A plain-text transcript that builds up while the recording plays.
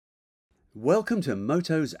Welcome to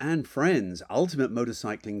Motos and Friends, Ultimate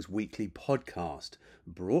Motorcycling's weekly podcast,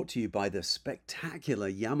 brought to you by the spectacular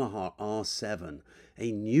Yamaha R7,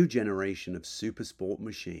 a new generation of supersport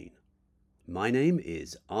machine. My name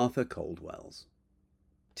is Arthur Coldwells.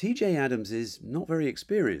 TJ Adams is not very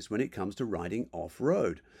experienced when it comes to riding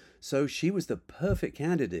off-road, so she was the perfect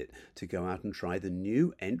candidate to go out and try the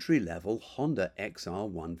new entry-level Honda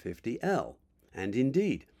XR150L. And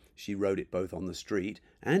indeed, she rode it both on the street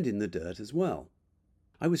and in the dirt as well.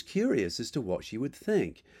 I was curious as to what she would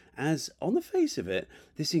think, as on the face of it,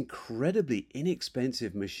 this incredibly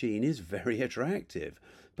inexpensive machine is very attractive.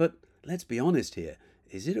 But let's be honest here,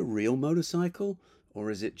 is it a real motorcycle,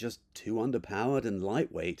 or is it just too underpowered and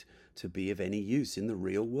lightweight to be of any use in the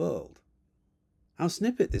real world? Our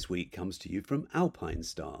snippet this week comes to you from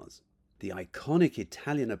Alpinestars. The iconic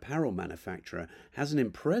Italian apparel manufacturer has an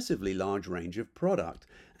impressively large range of product,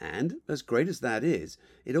 and as great as that is,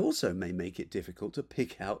 it also may make it difficult to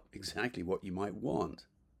pick out exactly what you might want.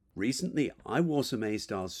 Recently, I wore some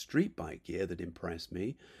A-Stars street bike gear that impressed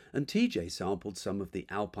me, and TJ sampled some of the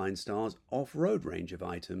Alpinestars off-road range of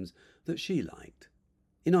items that she liked.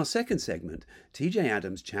 In our second segment, TJ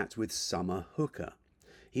Adams chats with Summer Hooker.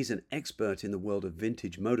 He's an expert in the world of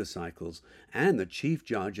vintage motorcycles and the chief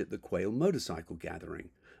judge at the Quail Motorcycle Gathering,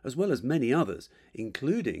 as well as many others,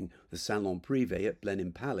 including the Salon Privé at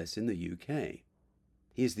Blenheim Palace in the UK.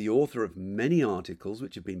 He is the author of many articles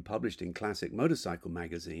which have been published in classic motorcycle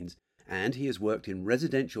magazines, and he has worked in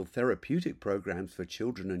residential therapeutic programs for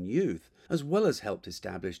children and youth, as well as helped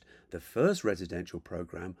establish the first residential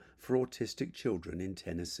program for autistic children in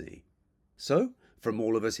Tennessee. So, from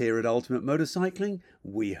all of us here at Ultimate Motorcycling,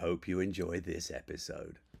 we hope you enjoy this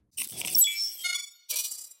episode.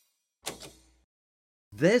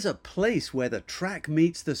 There's a place where the track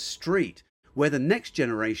meets the street, where the next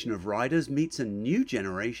generation of riders meets a new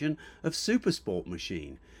generation of supersport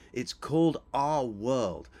machine. It's called our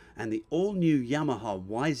world, and the all-new Yamaha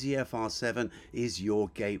YZF R7 is your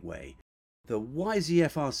gateway. The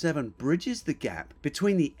YZF R7 bridges the gap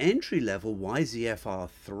between the entry-level YZF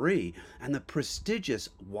R3 and the prestigious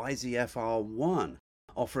YZF R1,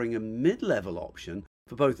 offering a mid-level option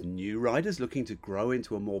for both new riders looking to grow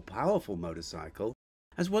into a more powerful motorcycle,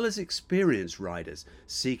 as well as experienced riders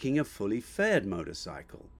seeking a fully fared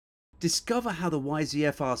motorcycle. Discover how the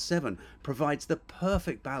YZF R7 provides the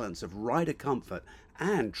perfect balance of rider comfort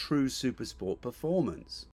and true supersport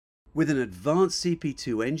performance. With an advanced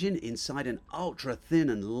CP2 engine inside an ultra-thin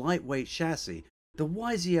and lightweight chassis, the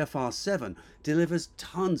YZF R7 delivers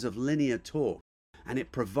tons of linear torque, and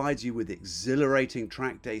it provides you with exhilarating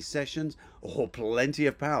track day sessions or plenty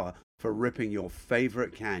of power for ripping your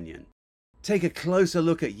favorite canyon. Take a closer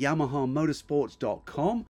look at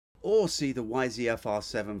YamahaMotorsports.com or see the YZF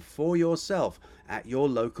R7 for yourself at your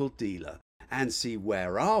local dealer and see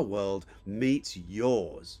where our world meets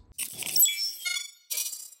yours.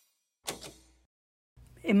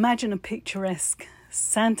 Imagine a picturesque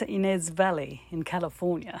Santa Ynez Valley in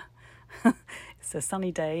California. It's a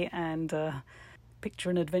sunny day and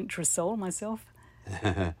picture an adventurous soul myself.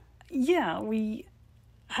 Yeah, we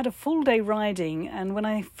had a full day riding, and when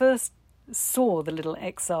I first saw the little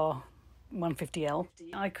XR150L,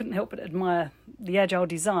 I couldn't help but admire the agile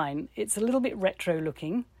design. It's a little bit retro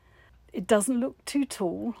looking. It doesn't look too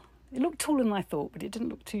tall. It looked taller than I thought, but it didn't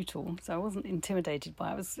look too tall, so I wasn't intimidated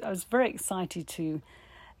by it. I was very excited to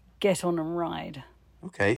get on and ride.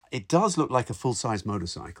 Okay. It does look like a full-size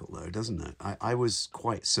motorcycle, though, doesn't it? I was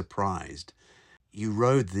quite surprised. You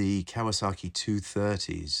rode the Kawasaki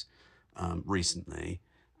 230s recently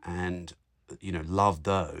and, loved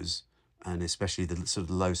those, and especially the sort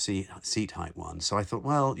of low seat height ones. So I thought,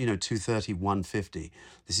 230, 150,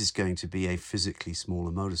 this is going to be a physically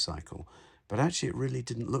smaller motorcycle. But actually, it really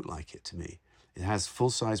didn't look like it to me. It has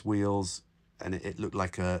full-size wheels, and it looked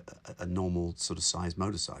like a normal sort of size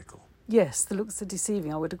motorcycle. Yes, the looks are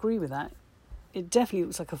deceiving. I would agree with that. It definitely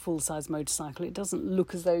looks like a full-size motorcycle. It doesn't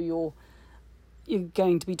look as though you're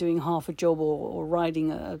going to be doing half a job or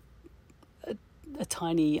riding a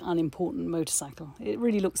tiny, unimportant motorcycle. It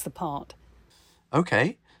really looks the part.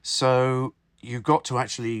 Okay, so you got to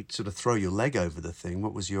actually sort of throw your leg over the thing.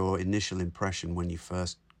 What was your initial impression when you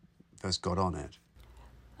first got on it?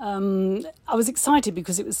 I was excited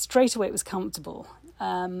because it was comfortable.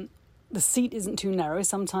 The seat isn't too narrow.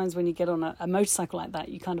 Sometimes when you get on a motorcycle like that,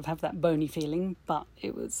 you kind of have that bony feeling, but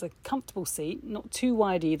it was a comfortable seat, not too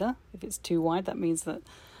wide either. If it's too wide, that means that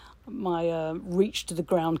my reach to the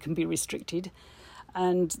ground can be restricted.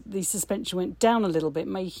 And the suspension went down a little bit,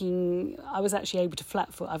 I was actually able to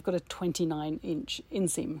flat foot. I've got a 29-inch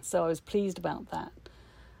inseam, so I was pleased about that.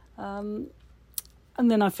 And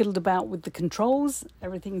then I fiddled about with the controls.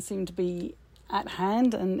 Everything seemed to be at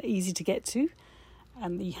hand and easy to get to.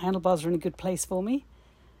 And the handlebars are in a good place for me.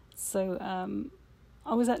 So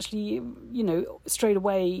I was actually, straight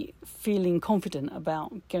away feeling confident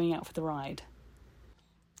about going out for the ride.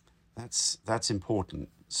 That's important.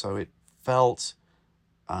 So it felt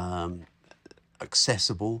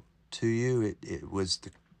accessible to you.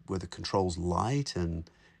 Were the controls light and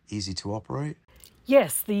easy to operate?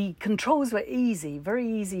 Yes, the controls were easy, very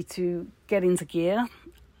easy to get into gear.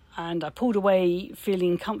 And I pulled away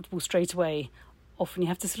feeling comfortable straight away. Often you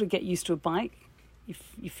have to sort of get used to a bike.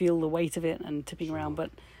 You feel the weight of it and tipping around.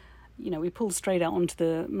 But, we pulled straight out onto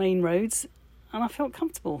the main roads and I felt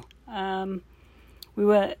comfortable. There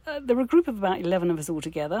were a group of about 11 of us all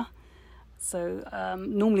together. So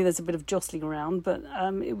normally there's a bit of jostling around, but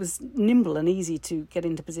it was nimble and easy to get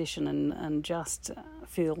into position and just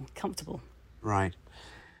feel comfortable. Right.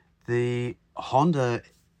 The Honda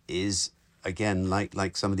is, again,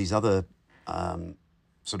 like some of these other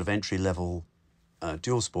sort of entry-level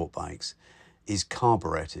dual sport bikes, is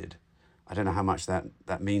carbureted. I don't know how much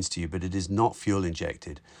that means to you, but it is not fuel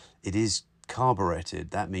injected. It is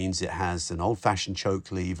carbureted. That means it has an old-fashioned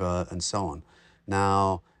choke lever and so on.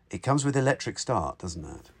 Now, it comes with electric start, doesn't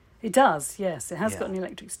it? It does, yes. It has got an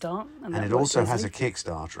electric start. And it also has a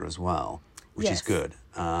Kickstarter as well, which is good.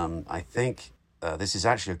 I think this is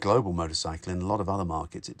actually a global motorcycle. In a lot of other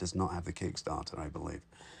markets, it does not have the Kickstarter, I believe.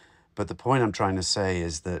 But the point I'm trying to say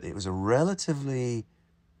is that it was a relatively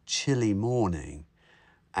chilly morning,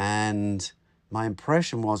 and my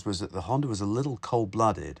impression was that the Honda was a little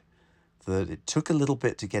cold-blooded, that it took a little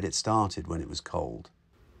bit to get it started when it was cold.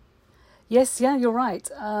 Yes, yeah, you're right.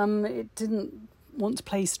 It didn't want to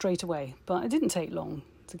play straight away, but it didn't take long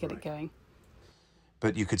to get it going.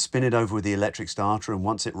 But you could spin it over with the electric starter, and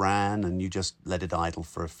once it ran, and you just let it idle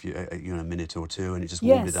for a minute or two, and it just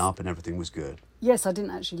warmed it up, and everything was good. Yes, I didn't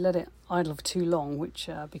actually let it idle for too long, which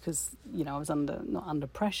because I was not under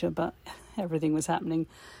pressure, but everything was happening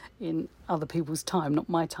in other people's time, not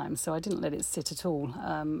my time. So I didn't let it sit at all.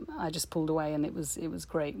 I just pulled away, and it was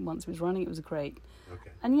great. Once it was running, it was great. Okay.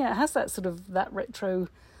 And yeah, it has that retro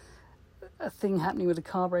thing happening with the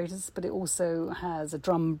carburetors, but it also has a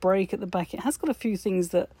drum brake at the back. It has got a few things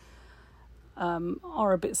that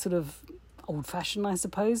are a bit sort of old-fashioned, I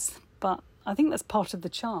suppose, but I think that's part of the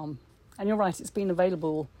charm. And you're right, it's been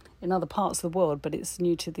available in other parts of the world, but it's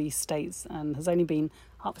new to the States and has only been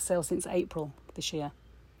up for sale since April this year.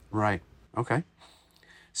 Right. Okay.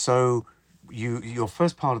 So your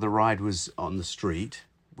first part of the ride was on the street,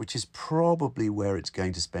 which is probably where it's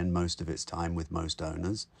going to spend most of its time with most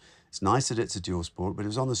owners. It's nice that it's a dual sport, but it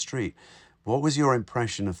was on the street. What was your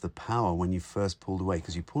impression of the power when you first pulled away?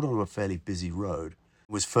 Because you pulled onto a fairly busy road.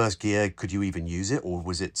 Was first gear, could you even use it? Or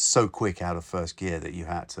was it so quick out of first gear that you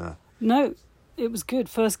had to... No, it was good.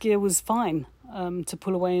 First gear was fine to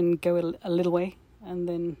pull away and go a little way and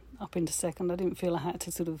then up into second. I didn't feel I had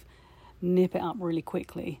to sort of nip it up really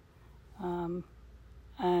quickly. And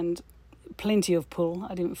plenty of pull.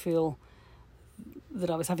 I didn't feel that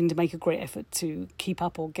I was having to make a great effort to keep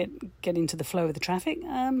up or get into the flow of the traffic.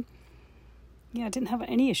 I didn't have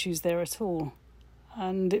any issues there at all.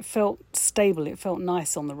 And it felt stable. It felt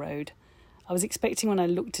nice on the road. I was expecting when I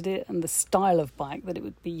looked at it and the style of bike that it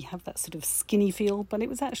would have that sort of skinny feel, but it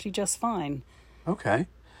was actually just fine. Okay.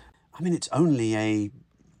 I mean, it's only a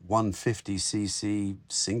 150cc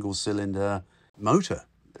single-cylinder motor.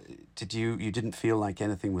 You didn't feel like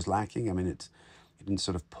anything was lacking? I mean, you didn't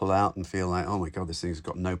sort of pull out and feel like, oh my God, this thing's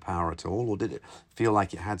got no power at all? Or did it feel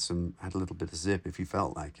like it had a little bit of zip if you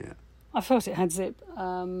felt like it? I felt it had zip.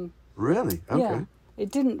 Really? Okay. Yeah.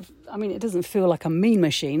 It doesn't feel like a mean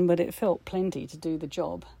machine, but it felt plenty to do the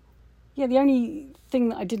job. Yeah, the only thing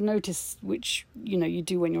that I did notice, which, you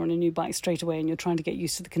do when you're on a new bike straight away and you're trying to get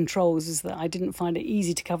used to the controls, is that I didn't find it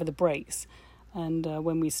easy to cover the brakes. And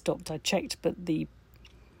when we stopped, I checked, but the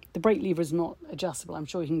brake lever is not adjustable. I'm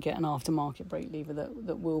sure you can get an aftermarket brake lever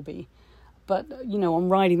that will be. But, on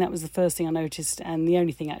riding, that was the first thing I noticed, and the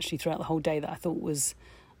only thing actually throughout the whole day that I thought was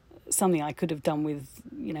something I could have done with,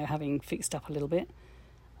 having fixed up a little bit,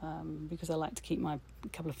 because I like to keep my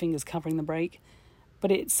couple of fingers covering the brake. But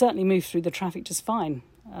it certainly moved through the traffic just fine.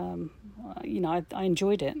 I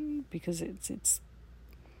enjoyed it because it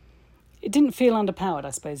didn't feel underpowered, I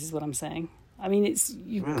suppose, is what I'm saying. I mean,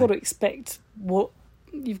 you've got to expect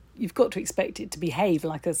you've got to expect it to behave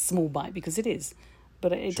like a small bike because it is,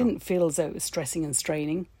 but it didn't feel as though it was stressing and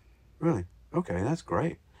straining. Really? Okay, that's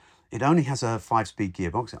great. It only has a 5-speed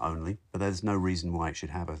gearbox, but there's no reason why it should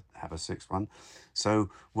have a sixth one. So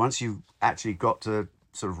once you actually got to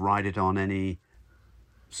sort of ride it on any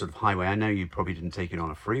sort of highway. I know you probably didn't take it on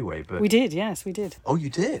a freeway, but... We did, yes, we did. Oh, you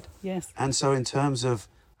did? Yes. And so in terms of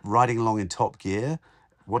riding along in top gear,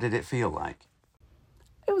 what did it feel like?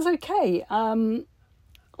 It was okay.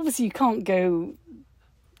 Obviously, you can't go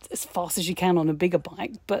as fast as you can on a bigger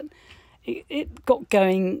bike, but it got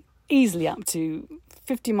going easily up to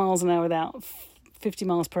 50 miles an hour without 50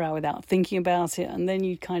 miles per hour without thinking about it, and then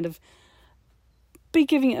you kind of be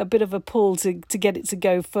giving it a bit of a pull to get it to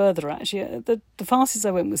go further. Actually, the fastest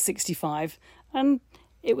I went was 65, and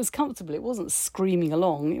it was comfortable. It wasn't screaming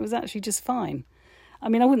along. It was actually just fine. I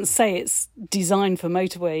mean, I wouldn't say it's designed for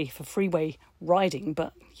freeway riding,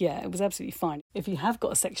 but yeah, it was absolutely fine. If you have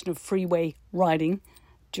got a section of freeway riding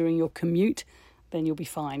during your commute, then you'll be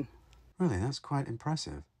fine. Really, that's quite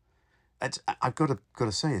impressive. I've got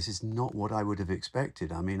to say, this is not what I would have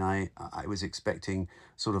expected. I mean, I was expecting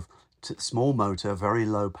sort of small motor, very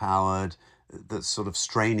low powered, that's sort of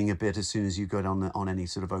straining a bit as soon as you go on any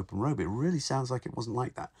sort of open road. But it really sounds like it wasn't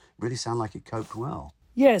like that. It really sounded like it coped well.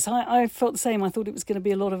 Yes, I felt the same. I thought it was going to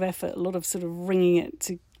be a lot of effort, a lot of sort of ringing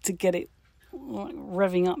it to get it like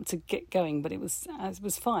revving up to get going, but it was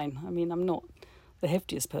fine. I mean, I'm not the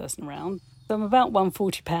heftiest person around. So I'm about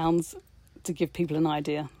 140 pounds, to give people an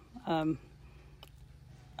idea.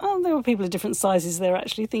 There were people of different sizes there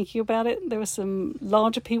actually thinking about it. There were some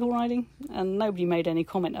larger people riding, and nobody made any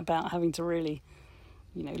comment about having to really,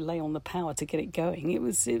 lay on the power to get it going. It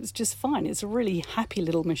was just fine. It's a really happy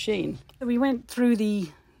little machine. We went through the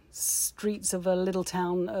streets of a little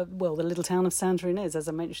town, the little town of Santa Ynez, as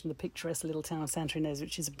I mentioned, the picturesque little town of Santa Ynez,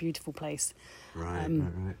 which is a beautiful place. Right.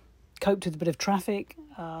 Coped with a bit of traffic.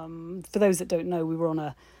 For those that don't know, we were on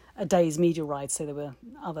a day's media ride, so there were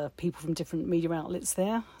other people from different media outlets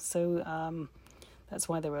there. So that's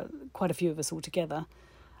why there were quite a few of us all together.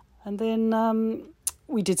 And then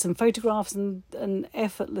we did some photographs and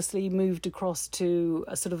effortlessly moved across to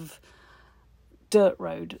a sort of dirt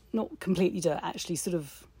road, not completely dirt, actually sort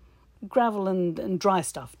of gravel and dry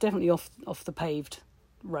stuff, definitely off the paved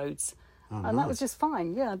roads. Oh, and nice. That was just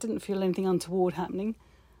fine. Yeah, I didn't feel anything untoward happening.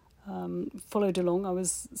 Followed along. I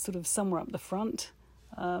was sort of somewhere up the front.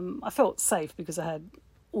 I felt safe because I had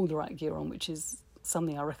all the right gear on, which is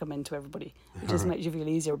something I recommend to everybody. It just makes you feel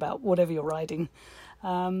easier about whatever you're riding.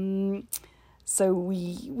 So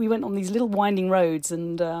we went on these little winding roads,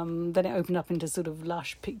 and then it opened up into sort of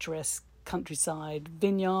lush, picturesque countryside,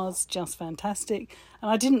 vineyards, just fantastic.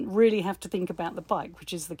 And I didn't really have to think about the bike,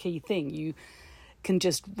 which is the key thing. You can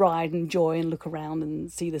just ride, enjoy, and look around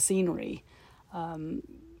and see the scenery.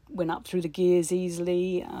 Went up through the gears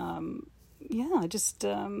easily. I just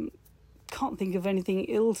can't think of anything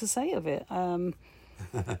ill to say of it.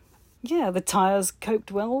 The tyres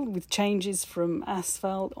coped well with changes from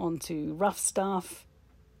asphalt onto rough stuff.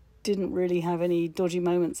 Didn't really have any dodgy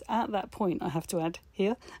moments at that point, I have to add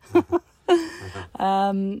here.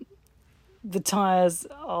 The tyres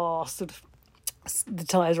are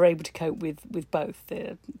able to cope with both.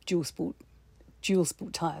 They're dual sport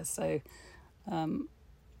tyres, so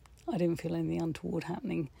I didn't feel anything untoward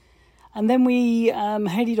happening. And then we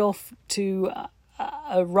headed off to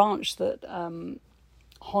a ranch that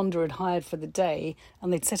Honda had hired for the day,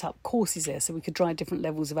 and they'd set up courses there so we could try different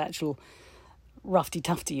levels of actual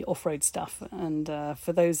roughy-tufty off-road stuff. And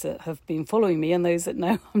for those that have been following me and those that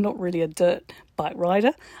know I'm not really a dirt bike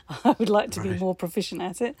rider, I would like to be more proficient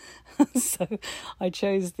at it. So I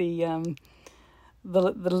chose the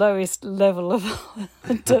lowest level of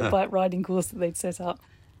dirt bike riding course that they'd set up.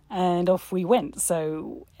 And off we went.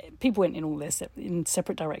 So people went in all in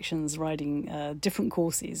separate directions, riding different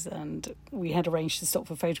courses, and we had arranged to stop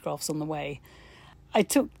for photographs on the way. I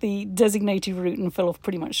took the designated route and fell off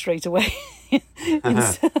pretty much straight away.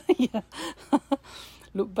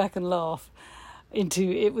 Look back and laugh.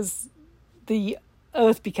 The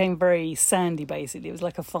earth became very sandy, basically. It was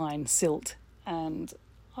like a fine silt, and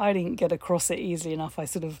I didn't get across it easily enough. I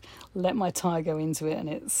sort of let my tyre go into it, and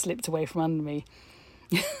it slipped away from under me.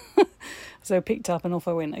 So I picked up and off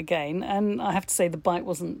I went again. And I have to say the bike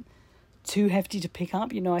wasn't too hefty to pick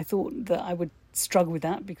up. I thought that I would struggle with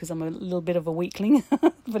that because I'm a little bit of a weakling,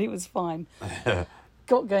 but it was fine.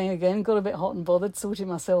 Got going again, got a bit hot and bothered, sorted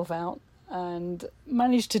myself out, and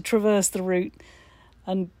managed to traverse the route.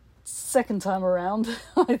 And second time around,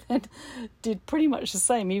 I then did pretty much the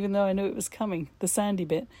same, even though I knew it was coming, the sandy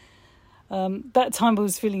bit. That time I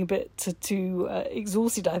was feeling a bit too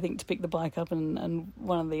exhausted, I think, to pick the bike up, and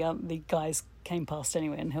one of the guys came past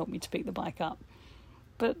anyway and helped me to pick the bike up.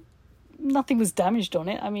 But nothing was damaged on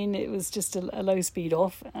it. I mean, it was just a low speed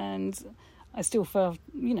off, and I still felt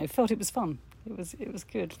it was fun. It was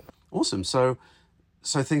good. Awesome. So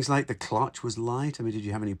So things like the clutch was light. I mean, did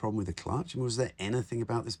you have any problem with the clutch? I mean, was there anything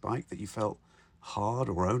about this bike that you felt hard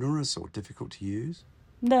or onerous or difficult to use?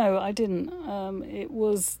 No, I didn't. It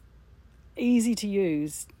was easy to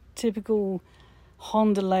use. Typical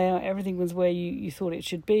Honda layout. Everything was where you thought it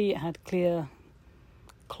should be. It had clear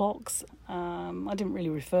clocks. I didn't really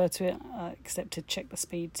refer to it except to check the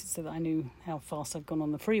speed so that I knew how fast I'd gone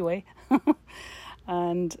on the freeway.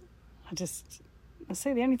 And I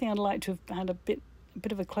say the only thing I'd like to have had a bit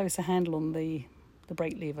of a closer handle on the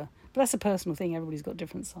brake lever. But that's a personal thing. Everybody's got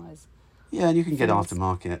different size. Yeah, and you can get Things.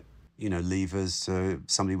 aftermarket, levers to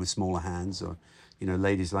somebody with smaller hands or,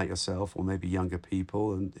 ladies like yourself or maybe younger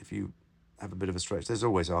people. And if you have a bit of a stretch, there's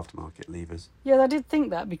always aftermarket levers. Yeah, I did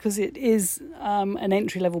think that because it is an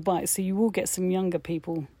entry-level bike, so you will get some younger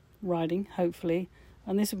people riding, hopefully.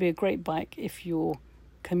 And this would be a great bike if you're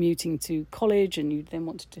commuting to college and you then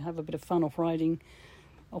want to have a bit of fun off-road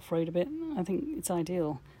a bit. I think it's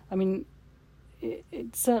ideal. I mean,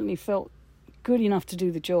 it certainly felt good enough to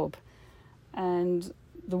do the job. And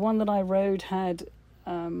the one that I rode had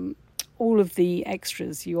all of the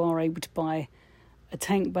extras. You are able to buy a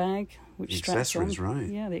tank bag, which straps on. Accessories, right.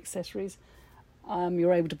 Yeah, the accessories.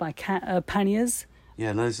 You're able to buy panniers.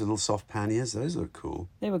 Yeah, those little soft panniers, those look cool.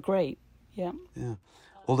 They were great, yeah. Yeah.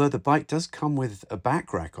 Although the bike does come with a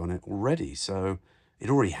back rack on it already, so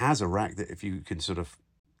it already has a rack that if you can sort of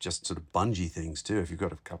bungee things too, if you've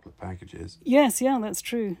got a couple of packages. Yes, yeah, that's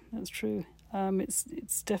true.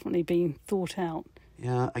 It's definitely been thought out.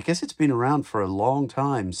 Yeah, I guess it's been around for a long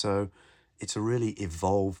time, so it's a really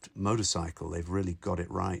evolved motorcycle. They've really got it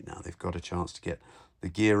right now. They've got a chance to get the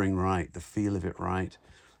gearing right, the feel of it right.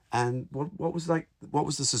 And what was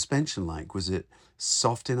the suspension like? Was it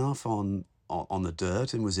soft enough on the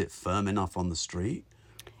dirt, and was it firm enough on the street?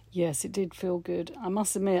 Yes, it did feel good. I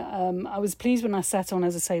must admit, I was pleased when I sat on,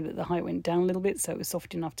 as I say, that the height went down a little bit, so it was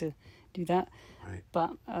soft enough to do that. Right.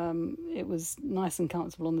 But it was nice and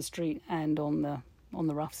comfortable on the street and on the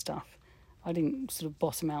rough stuff. I didn't sort of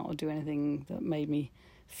bottom out or do anything that made me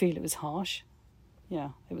feel it was harsh.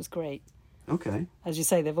 Yeah, it was great. Okay. As you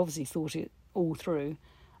say, they've obviously thought it all through.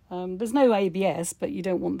 There's no ABS, but you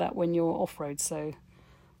don't want that when you're off-road, so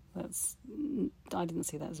I didn't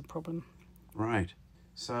see that as a problem. Right.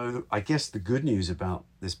 So I guess the good news about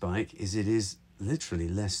this bike is it is literally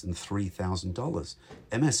less than $3,000.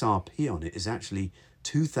 MSRP on it is actually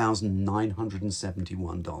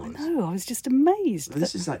 $2,971. I know, I was just amazed.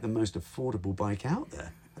 This is like the most affordable bike out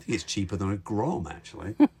there. I think it's cheaper than a Grom,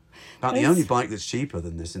 actually. About the only bike that's cheaper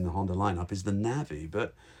than this in the Honda lineup is the Navi,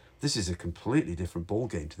 but this is a completely different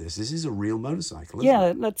ballgame to this. This is a real motorcycle, isn't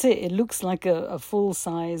it? That's it. It looks like a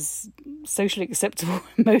full-size, socially acceptable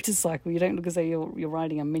motorcycle. You don't look as though you're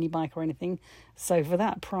riding a mini bike or anything. So for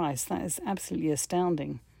that price, that is absolutely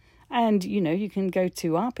astounding. And, you can go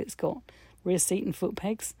 2 up. It's got rear seat and foot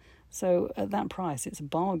pegs. So at that price, it's a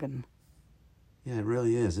bargain. Yeah, it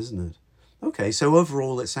really is, isn't it? Okay, so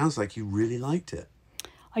overall, it sounds like you really liked it.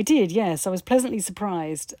 I did, yes. I was pleasantly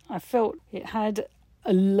surprised. I felt it had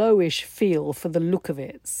a lowish feel for the look of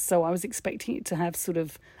it. So I was expecting it to have sort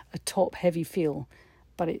of a top-heavy feel.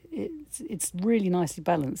 But it's really nicely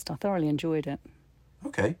balanced. I thoroughly enjoyed it.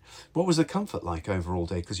 Okay. What was the comfort like overall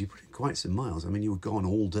day? Because you put in quite some miles. I mean, you were gone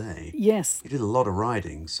all day. Yes. You did a lot of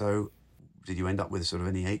riding. So did you end up with sort of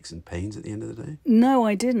any aches and pains at the end of the day? No,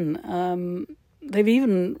 I didn't. They've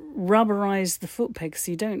even rubberized the foot pegs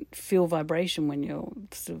so you don't feel vibration when you're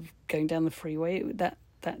sort of going down the freeway. That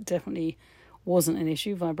definitely wasn't an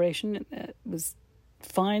issue. Vibration was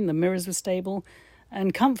fine. The mirrors were stable.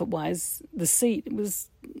 And comfort-wise, the seat was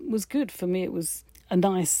good. For me, it was a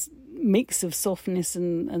nice mix of softness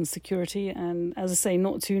and security. And as I say,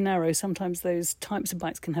 not too narrow. Sometimes those types of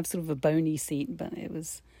bikes can have sort of a bony seat, but it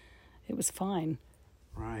was fine.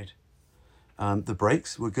 Right. The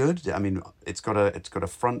brakes were good. I mean, it's got a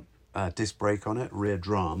front disc brake on it, rear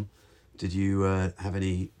drum. Did you have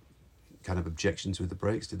any kind of objections with the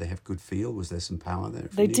brakes? Did they have good feel? Was there some power there?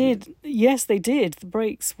 They did. Yes, they did. The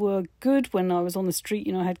brakes were good when I was on the street.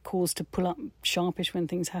 I had cause to pull up sharpish when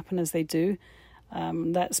things happen, as they do.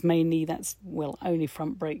 That's only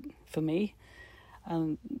front brake for me.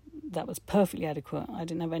 That was perfectly adequate. I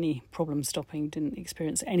didn't have any problem stopping, didn't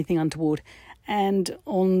experience anything untoward. And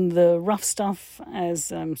on the rough stuff, as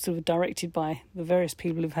sort of directed by the various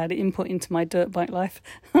people who've had input into my dirt bike life,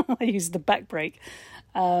 I used the back brake.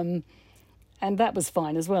 And that was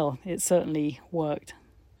fine as well. It certainly worked.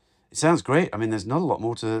 It sounds great. I mean, there's not a lot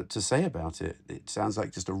more to say about it. It sounds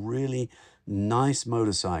like just a really nice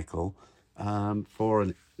motorcycle for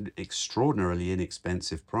an extraordinarily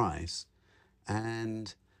inexpensive price.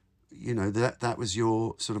 And that was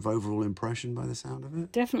your sort of overall impression by the sound of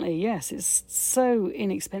it? Definitely, yes. It's so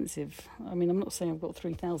inexpensive. I mean, I'm not saying I've got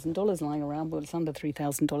 $3,000 lying around, but it's under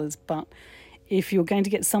 $3,000. But if you're going to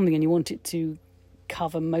get something and you want it to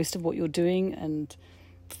cover most of what you're doing, and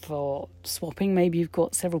for swapping, maybe you've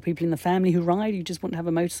got several people in the family who ride, you just want to have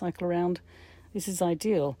a motorcycle around, this is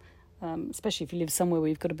ideal. Especially if you live somewhere where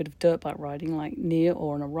you've got a bit of dirt bike riding, like near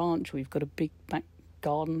or on a ranch where you've got a big back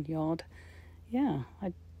garden yard. Yeah,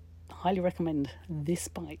 I highly recommend this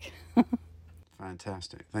bike.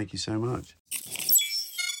 Fantastic. Thank you so much.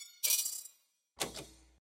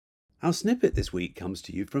 Our snippet this week comes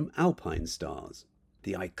to you from Alpinestars.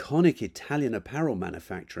 The iconic Italian apparel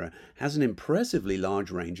manufacturer has an impressively large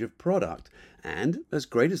range of product, and as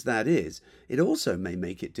great as that is, it also may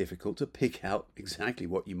make it difficult to pick out exactly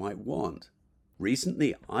what you might want.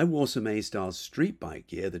 Recently, I wore some A-Stars street bike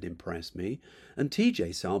gear that impressed me, and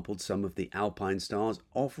TJ sampled some of the Alpinestars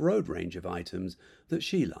off-road range of items that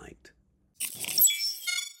she liked.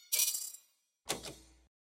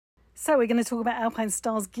 So we're going to talk about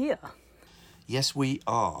Alpinestars gear. Yes, we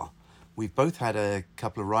are. We've both had a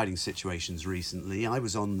couple of riding situations recently. I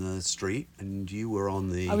was on the street and you were on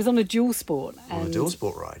the... I was on a dual sport. On a dual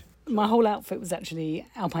sport ride. My whole outfit was actually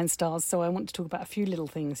Alpinestars, so I want to talk about a few little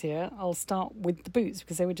things here. I'll start with the boots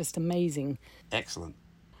because they were just amazing. Excellent.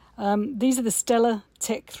 These are the Stella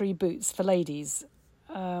Tech 3 boots for ladies,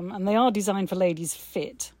 and they are designed for ladies'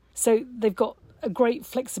 fit. So they've got a great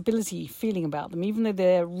flexibility feeling about them, even though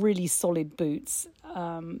they're really solid boots.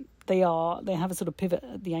 They have a sort of pivot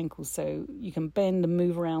at the ankles, so you can bend and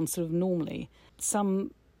move around sort of normally.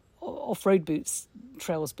 Some off-road boots,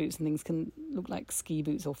 trails boots and things can look like ski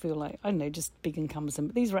boots or feel like, I don't know, just big and cumbersome.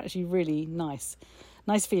 But these are actually really nice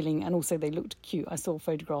feeling, and also they looked cute. I saw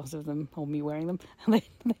photographs of them, or me wearing them, and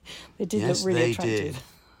they did look really attractive.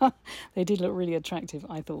 They did look really attractive,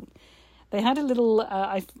 I thought. They had a little,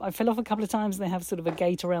 I fell off a couple of times, and they have sort of a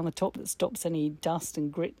gate around the top that stops any dust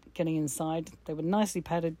and grit getting inside. They were nicely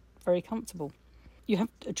padded, very comfortable. You have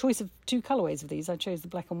a choice of two colourways of these. I chose the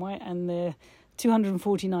black and white, and they're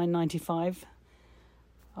 $249.95.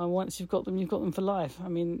 Once you've got them for life. I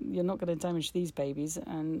mean, you're not going to damage these babies.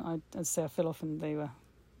 And I'd say I fell off, and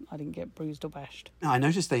I didn't get bruised or bashed. I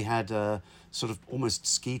noticed they had a sort of almost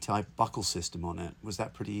ski-type buckle system on it. Was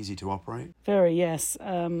that pretty easy to operate? Very, yes.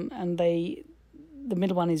 And the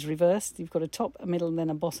middle one is reversed. You've got a top, a middle, and then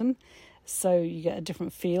a bottom. So you get a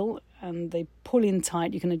different feel, and they pull in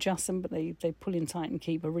tight. You can adjust them, but they pull in tight and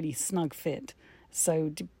keep a really snug fit.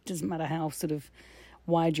 So it doesn't matter how sort of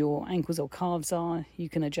wide your ankles or calves are, you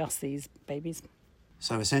can adjust these babies.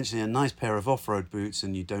 So essentially a nice pair of off-road boots,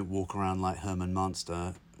 and you don't walk around like Herman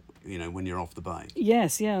Munster, when you're off the bike.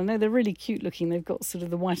 Yes, yeah. No, they're really cute looking. They've got sort of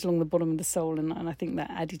the white along the bottom of the sole, and I think that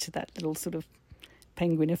added to that little sort of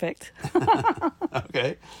penguin effect.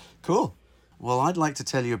 Okay, cool. Well, I'd like to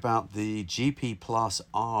tell you about the GP Plus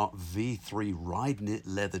R V3 Ride Knit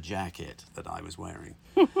leather jacket that I was wearing.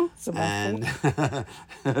 And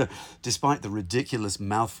despite the ridiculous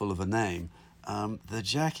mouthful of a name, the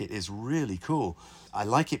jacket is really cool. I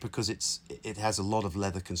like it because it has a lot of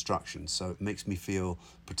leather construction, so it makes me feel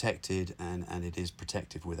protected, and it is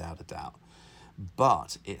protective without a doubt.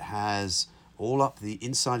 But it has all up the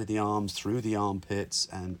inside of the arms, through the armpits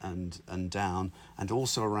and down, and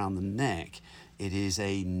also around the neck. It is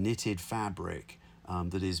a knitted fabric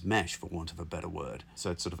that is mesh, for want of a better word.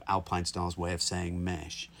 So it's sort of Alpinestars' way of saying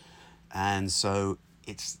mesh. And so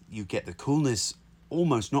you get the coolness,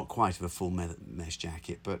 almost not quite of a full mesh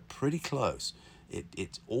jacket, but pretty close.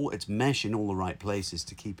 It's mesh in all the right places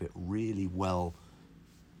to keep it really well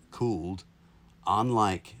cooled,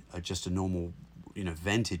 unlike just a normal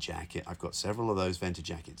vented jacket. I've got several of those vented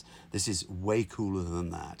jackets. This is way cooler than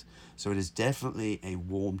that. So it is definitely a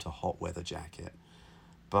warm to hot weather jacket.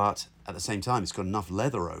 But at the same time, it's got enough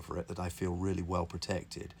leather over it that I feel really well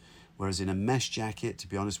protected. Whereas in a mesh jacket, to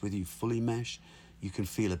be honest with you, fully mesh, you can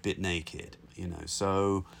feel a bit naked,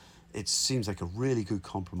 So it seems like a really good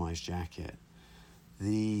compromise jacket.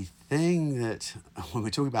 The thing that, when we're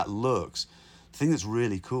talking about looks, the thing that's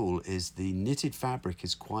really cool is the knitted fabric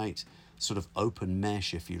is quite sort of open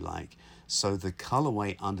mesh, if you like. So the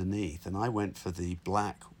colorway underneath, and I went for the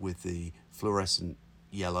black with the fluorescent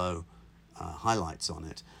yellow highlights on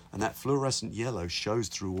it, and that fluorescent yellow shows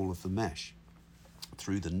through all of the mesh,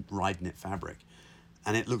 through the ride knit fabric,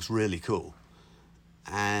 and it looks really cool.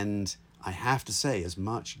 And I have to say, as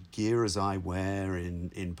much gear as I wear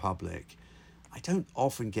in public, I don't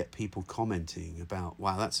often get people commenting about,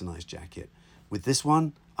 wow, that's a nice jacket. With this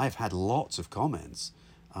one, I've had lots of comments.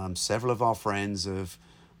 Several of our friends have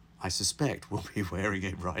I suspect will be wearing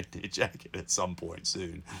a ride-near jacket at some point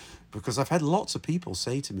soon, because I've had lots of people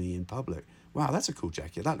say to me in public, wow, that's a cool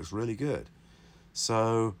jacket, that looks really good.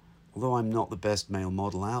 So although I'm not the best male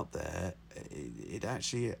model out there, it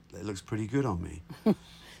looks pretty good on me.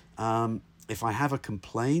 If I have a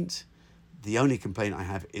complaint, the only complaint I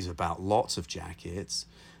have is about lots of jackets,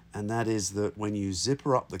 and that is that when you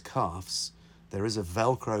zipper up the cuffs, there is a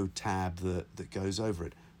Velcro tab that goes over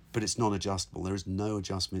it, but it's not adjustable. There is no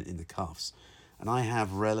adjustment in the cuffs. And I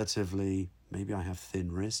have maybe I have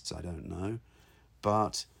thin wrists, I don't know,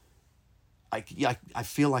 but I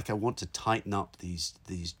feel like I want to tighten up these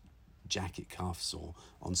jacket cuffs or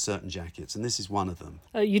on certain jackets, and this is one of them.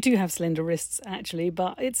 You do have slender wrists, actually,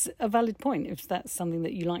 but it's a valid point if that's something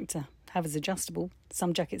that you like to have as adjustable.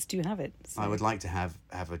 Some jackets do have it. So. I would like to have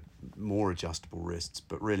a more adjustable wrists,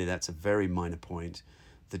 but really that's a very minor point.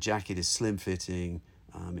 The jacket is slim fitting.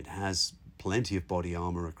 It has plenty of body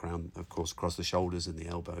armor of course, across the shoulders and the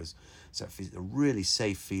elbows. So it's a really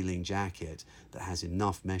safe feeling jacket that has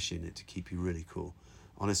enough mesh in it to keep you really cool.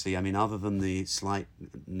 Honestly, I mean, other than the slight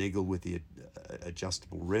niggle with the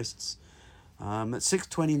adjustable wrists, at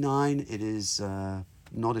 $629, it is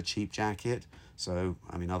not a cheap jacket. So,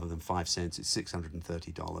 I mean, other than 5 cents, it's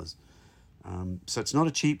 $630. So it's not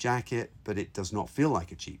a cheap jacket, but it does not feel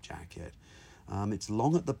like a cheap jacket. It's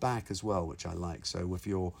long at the back as well, which I like. So if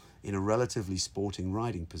you're in a relatively sporting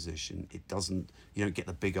riding position, you don't get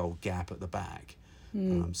the big old gap at the back.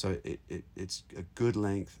 So it's a good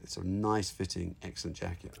length. It's a nice fitting, excellent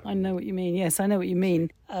jacket. I know what you mean. Yes, I know what you mean.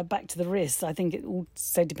 Back to the wrists, I think it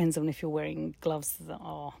also depends on if you're wearing gloves that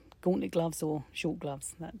are gauntlet gloves or short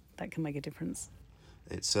gloves. That can make a difference.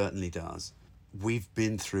 It certainly does. We've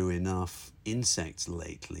been through enough insects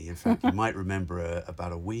lately. In fact, you might remember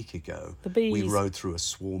about a week ago, the bees. We rode through a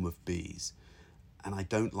swarm of bees. And I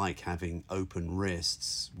don't like having open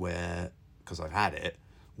wrists because I've had it,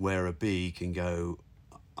 where a bee can go,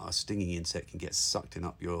 a stinging insect can get sucked in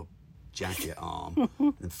up your jacket arm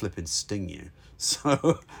and flip and sting you.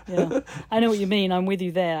 So yeah, I know what you mean. I'm with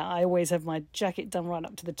you there. I always have my jacket done right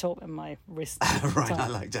up to the top and my wrists right, tight. I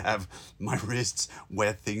like to have my wrists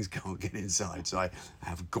where things can't get inside. So I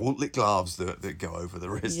have gauntlet gloves that go over the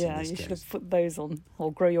wrists. Yeah, you should have put those on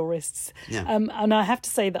or grow your wrists. Yeah. And I have to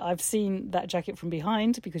say that I've seen that jacket from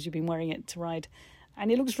behind because you've been wearing it to ride,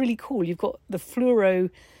 and it looks really cool. You've got the fluoro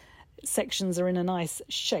sections are in a nice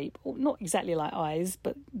shape, or not exactly like eyes,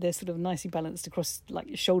 but they're sort of nicely balanced across like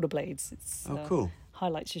your shoulder blades. It's cool.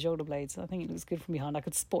 Highlights your shoulder blades. I think it looks good from behind. I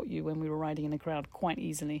could spot you when we were riding in the crowd quite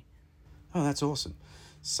easily. Oh, that's awesome.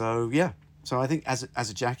 So yeah, so I think as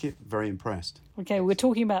a jacket, very impressed. Okay, we're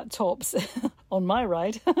talking about tops. On my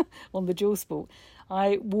ride on the Dual Sport,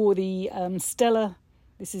 I wore the Stella.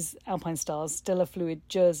 This is Alpinestars Stella Fluid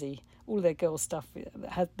jersey. All their girl stuff.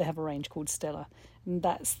 They have a range called Stella, and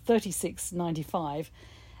that's $36.95.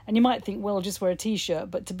 And you might think, well, just wear a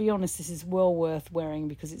t-shirt, but to be honest, this is well worth wearing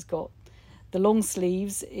because it's got the long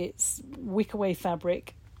sleeves, it's wick-away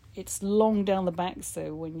fabric, it's long down the back,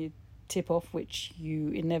 so when you tip off, which you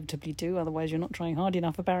inevitably do, otherwise you're not trying hard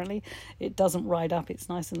enough apparently, it doesn't ride up, it's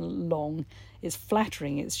nice and long, it's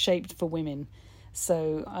flattering, it's shaped for women.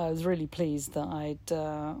 So I was really pleased that I'd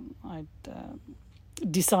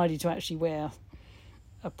decided to actually wear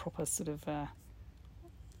a proper sort of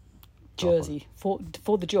jersey for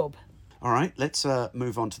the job. All right, let's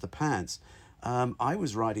move on to the pants. I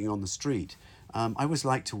was riding on the street. I always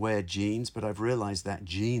like to wear jeans, but I've realised that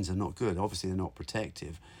jeans are not good. Obviously, they're not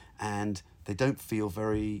protective, and they don't feel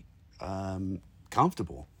very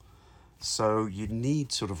comfortable. So you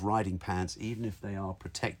need sort of riding pants, even if they are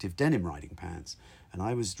protective denim riding pants. And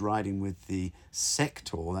I was riding with the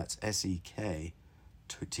Sector, that's SEKTOR,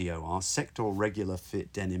 Sector regular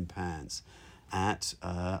fit denim pants at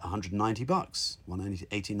 $190,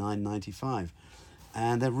 $189.95.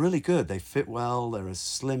 And they're really good. They fit well. They're a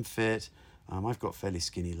slim fit. I've got fairly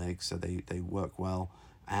skinny legs, so they work well.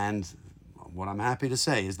 And what I'm happy to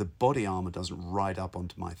say is the body armor doesn't ride up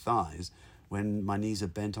onto my thighs when my knees are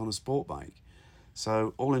bent on a sport bike.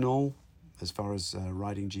 So all in all, as far as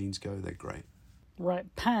riding jeans go, they're great. Right,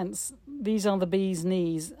 pants. These are the bee's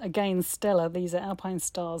knees. Again, Stella. These are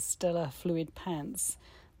Alpinestars Stella Fluid pants.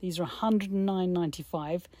 These are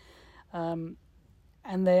 $109.95. And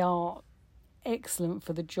they are excellent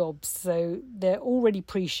for the job. So they're already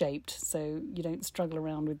pre-shaped, so you don't struggle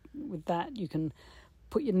around with that. You can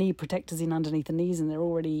put your knee protectors in underneath the knees and they're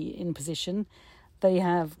already in position. They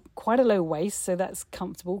have quite a low waist, so that's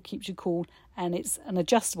comfortable, keeps you cool, and it's an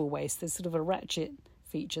adjustable waist. There's sort of a ratchet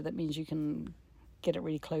feature that means you can get it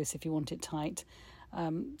really close if you want it tight.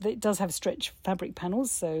 It does have stretch fabric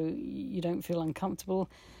panels, so you don't feel uncomfortable.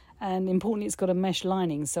 And importantly, it's got a mesh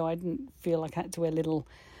lining, so I didn't feel like I had to wear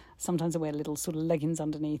sometimes I wear little sort of leggings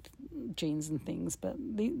underneath jeans and things, but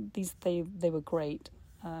they were great.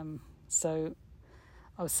 So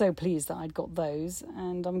I was so pleased that I'd got those,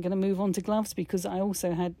 and I'm going to move on to gloves because I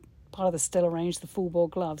also had part of the Stella range, the full bore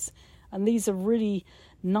gloves, and these are really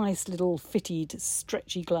nice little fitted,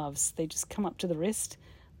 stretchy gloves. They just come up to the wrist.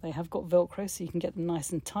 They have got Velcro, so you can get them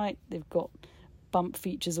nice and tight. They've got bump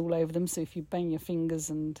features all over them, so if you bang your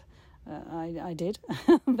fingers, and I did,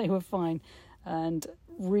 they were fine, and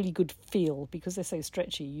really good feel because they're so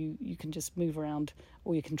stretchy. You can just move around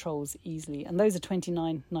all your controls easily, and those are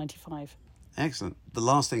 $29.95. Excellent. The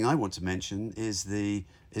last thing I want to mention is the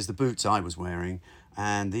boots I was wearing,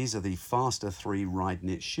 and these are the Faster 3 Ride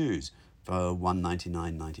Knit shoes for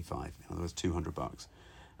 $199.95. In other words, $200,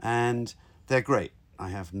 and they're great. I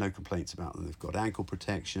have no complaints about them. They've got ankle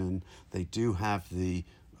protection. They do have the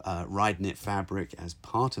ride knit fabric as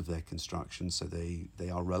part of their construction, so they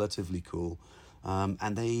are relatively cool,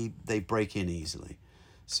 and they break in easily.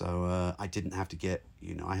 So I didn't have to get,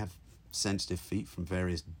 I have sensitive feet from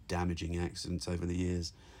various damaging accidents over the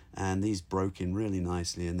years, and these broke in really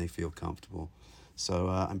nicely and they feel comfortable. So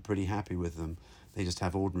I'm pretty happy with them. They just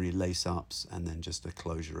have ordinary lace ups and then just a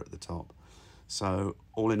closure at the top. So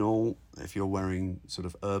all in all, if you're wearing sort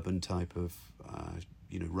of urban type of,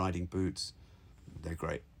 riding boots, they're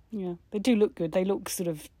great. Yeah, they do look good. They look sort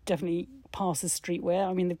of definitely past the streetwear.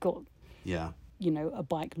 I mean, they've got, a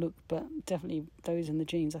bike look, but definitely those in the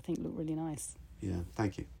jeans I think look really nice. Yeah,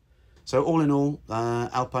 thank you. So all in all,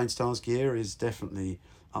 Alpinestars gear is definitely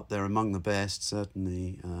up there among the best.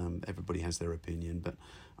 Certainly, everybody has their opinion, but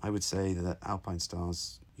I would say that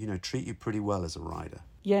Alpinestars, treat you pretty well as a rider.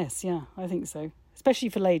 Yes, yeah, I think so. Especially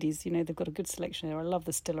for ladies, they've got a good selection there. I love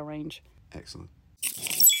the Stella range. Excellent.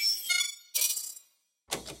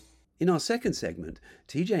 In our second segment,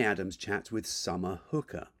 TJ Adams chats with Summer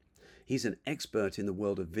Hooker. He's an expert in the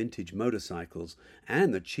world of vintage motorcycles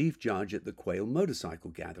and the chief judge at the Quail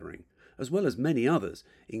Motorcycle Gathering, as well as many others,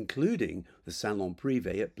 including the Salon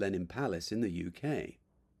Privé at Blenheim Palace in the UK.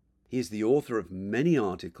 He is the author of many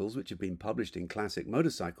articles which have been published in classic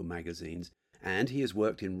motorcycle magazines, and he has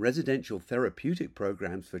worked in residential therapeutic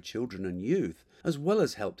programs for children and youth, as well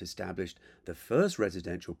as helped establish the first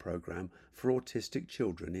residential program for autistic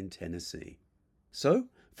children in Tennessee. So,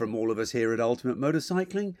 from all of us here at Ultimate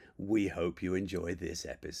Motorcycling, we hope you enjoy this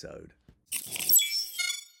episode.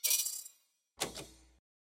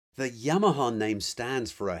 The Yamaha name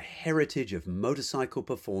stands for a heritage of motorcycle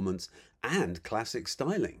performance and classic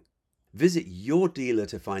styling. Visit your dealer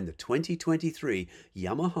to find the 2023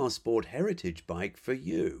 Yamaha Sport Heritage bike for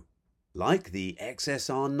you. Like the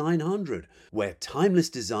XR900, where timeless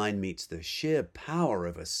design meets the sheer power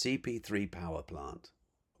of a CP3 power plant.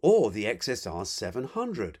 Or the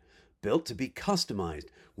XR700, built to be customized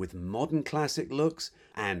with modern classic looks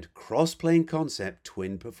and cross-plane concept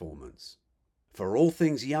twin performance. For all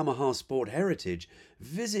things Yamaha Sport Heritage,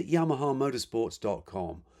 visit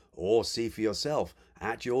YamahaMotorsports.com or see for yourself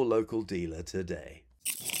at your local dealer today.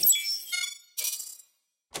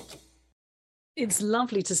 It's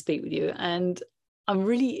lovely to speak with you, and I'm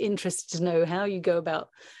really interested to know how you go about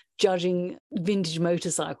judging vintage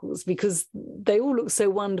motorcycles, because they all look so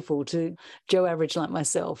wonderful to Joe Average like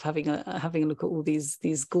myself, having a look at all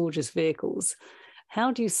these gorgeous vehicles.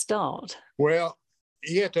 How do you start? Well,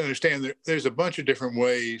 you have to understand that there's a bunch of different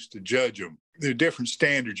ways to judge them. There are different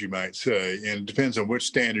standards, you might say, and it depends on which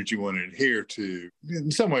standards you want to adhere to.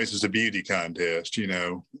 In some ways, it's a beauty contest.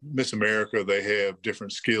 Miss America, they have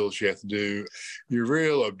different skills you have to do. Your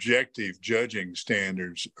real objective judging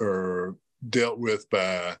standards are dealt with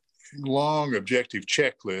by long objective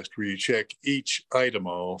checklist where you check each item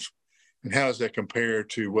off and how does that compare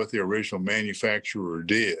to what the original manufacturer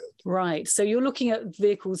did. Right. So you're looking at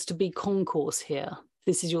vehicles to be concourse here.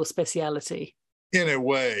 This is your speciality. In a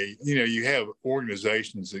way, you have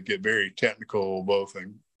organizations that get very technical, both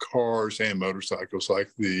in cars and motorcycles, like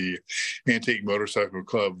the Antique Motorcycle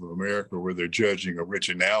Club of America, where they're judging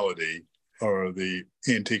originality, or the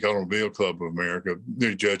Antique Automobile Club of America,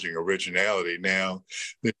 they're judging originality. Now,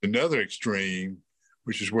 there's another extreme,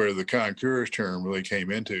 which is where the concours term really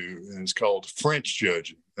came into, and it's called French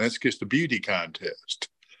judging. That's just a beauty contest.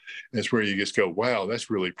 That's where you just go, wow, that's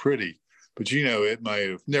really pretty. But, it may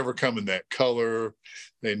have never come in that color.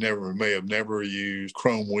 They may have never used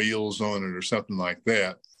chrome wheels on it or something like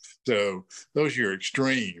that. So those are your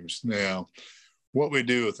extremes. Now, what we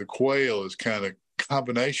do with the Quail is kind of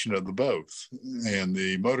combination of the both. And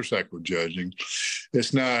the motorcycle judging,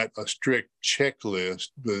 it's not a strict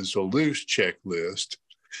checklist, but it's a loose checklist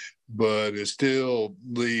but it still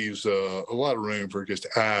leaves a lot of room for just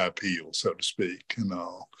eye appeal, so to speak, and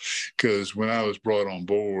all. Because when I was brought on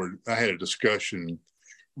board, I had a discussion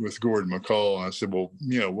with Gordon McCall. I said, well,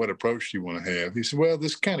 what approach do you want to have? He said, well,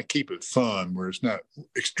 let's kind of keep it fun where it's not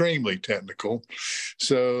extremely technical.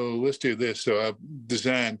 So let's do this. So I've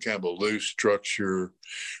designed kind of a loose structure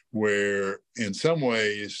where in some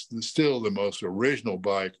ways, still the most original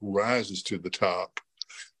bike rises to the top,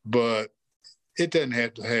 but it doesn't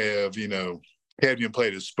have to have, cadmium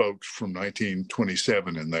plated spokes from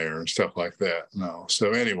 1927 in there and stuff like that. No. So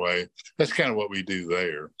anyway, that's kind of what we do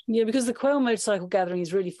there. Yeah, because the Quail Motorcycle Gathering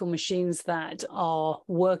is really for machines that are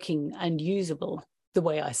working and usable, the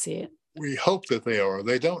way I see it. We hope that they are.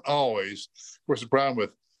 They don't always. Of course, the problem with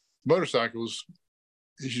motorcycles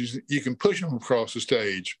is you can push them across the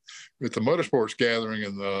stage. With the Motorsports Gathering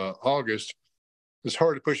in August, it's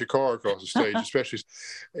hard to push a car across the stage, especially,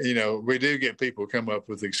 we do get people come up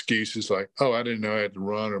with excuses like, oh, I didn't know I had to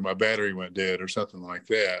run, or my battery went dead or something like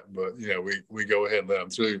that. But, we go ahead and let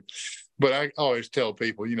them through. But I always tell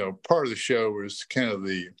people, part of the show is kind of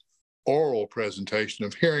the oral presentation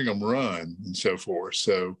of hearing them run and so forth.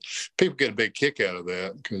 So people get a big kick out of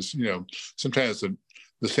that because, sometimes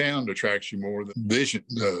the sound attracts you more than vision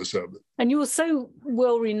does of it. And you're so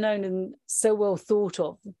well renowned and so well thought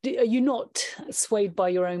of. Are you not swayed by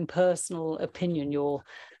your own personal opinion, your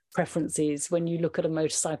preferences? When you look at a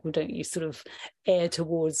motorcycle, don't you sort of err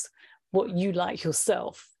towards what you like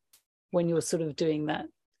yourself when you're sort of doing that,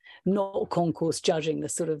 not concourse judging, the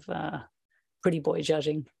sort of pretty boy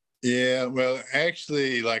judging? Yeah, well,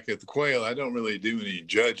 actually, like at the Quail, I don't really do any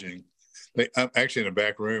judging. I'm actually in a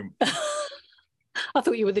back room. I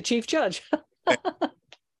thought you were the chief judge.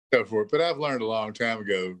 So forth. But I've learned a long time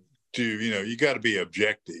ago to, you got to be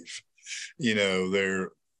objective.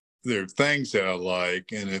 There are things that I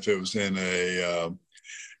like. And if it was in a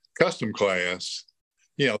custom class,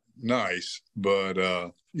 nice. But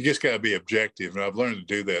you just got to be objective. And I've learned to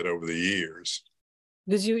do that over the years.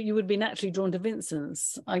 Because you would be naturally drawn to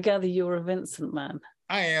Vincent's. I gather you're a Vincent man.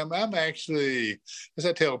 I am. I'm actually, as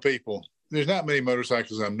I tell people, there's not many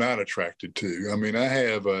motorcycles I'm not attracted to. I mean, I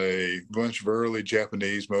have a bunch of early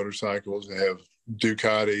Japanese motorcycles. I have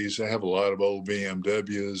Ducatis. I have a lot of old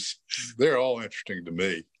BMWs. They're all interesting to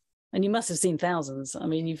me. And you must have seen thousands. I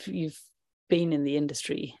mean, you've been in the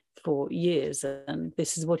industry for years, and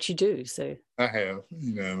this is what you do. So I have,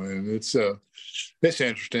 and it's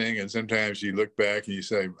interesting. And sometimes you look back and you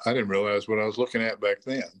say, I didn't realize what I was looking at back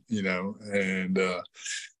then, and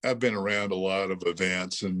I've been around a lot of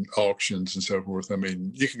events and auctions and so forth. I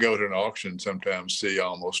mean, you can go to an auction sometimes, see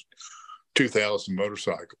almost 2,000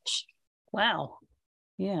 motorcycles. Wow.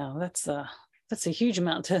 Yeah, that's a huge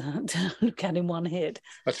amount to look at in one hit.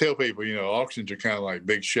 I tell people, auctions are kind of like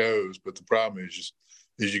big shows, but the problem is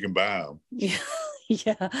you can buy them.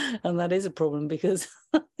 Yeah, and that is a problem because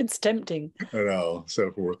it's tempting. I know,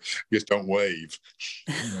 so forth. Just don't wave.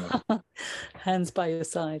 Hands by your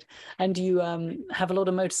side. And do you have a lot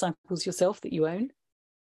of motorcycles yourself that you own?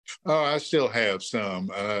 Oh, I still have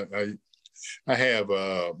some. I have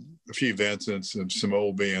a few Vincents and some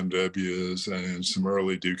old BMWs and some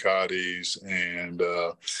early Ducatis and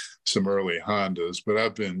some early Hondas. But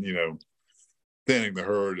I've been, thinning the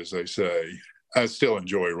herd, as they say. I still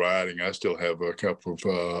enjoy riding. I still have a couple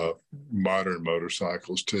of modern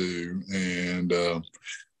motorcycles too, and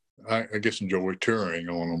I guess enjoy touring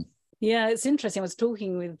on them. Yeah, it's interesting. I was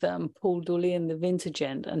talking with Paul Dooley, the Vintage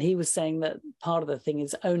End, and he was saying that part of the thing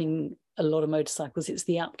is owning a lot of motorcycles. It's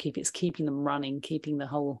the upkeep. It's keeping them running, keeping the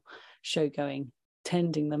whole show going,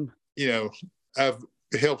 tending them. I've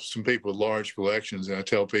helped some people with large collections, and I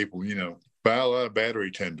tell people, buy a lot of battery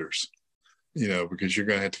tenders. Because you're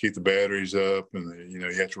going to have to keep the batteries up, and you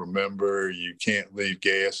have to remember you can't leave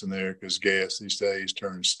gas in there because gas these days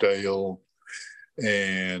turns stale,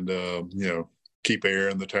 and keep air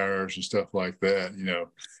in the tires and stuff like that.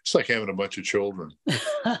 It's like having a bunch of children.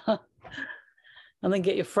 And then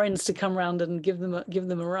get your friends to come around and give them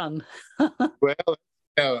a run.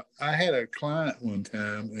 Well, I had a client one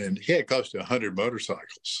time, and he had close to 100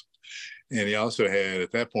 motorcycles, and he also had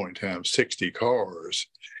at that point in time 60 cars.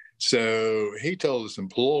 So he told his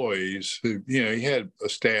employees who, he had a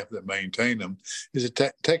staff that maintained them, is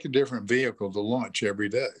to take a different vehicle to lunch every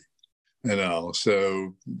day.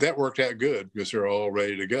 So that worked out good because they're all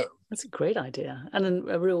ready to go. That's a great idea and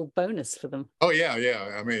a real bonus for them. Oh, yeah.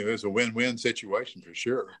 I mean, it's a win-win situation for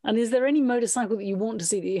sure. And is there any motorcycle that you want to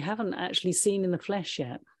see that you haven't actually seen in the flesh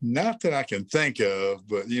yet? Not that I can think of,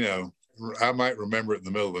 but, I might remember it in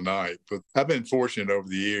the middle of the night, but I've been fortunate over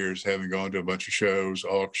the years, having gone to a bunch of shows,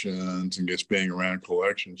 auctions, and just being around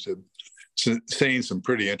collections, to seen some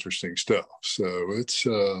pretty interesting stuff. So it's,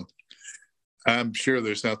 I'm sure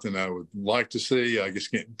there's nothing I would like to see. I guess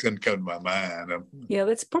it doesn't come to my mind. Yeah,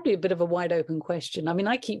 that's probably a bit of a wide open question. I mean,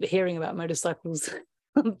 I keep hearing about motorcycles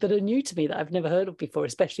that are new to me that I've never heard of before,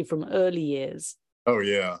 especially from early years. Oh,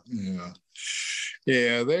 yeah.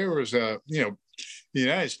 There was, the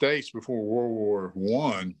United States before World War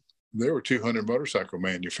I, there were 200 motorcycle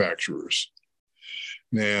manufacturers.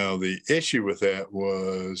 Now, the issue with that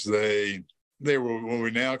was they were what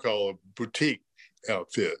we now call a boutique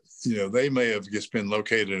outfit. They may have just been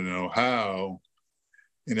located in Ohio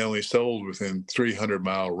and only sold within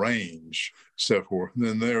 300-mile range, so forth. And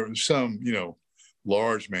then there were some,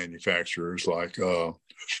 large manufacturers like,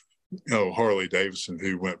 Harley Davidson,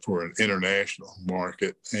 who went for an international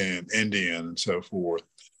market, and Indian and so forth.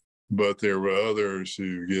 But there were others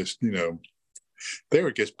who just, they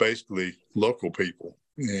were just basically local people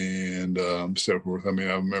and so forth. I mean,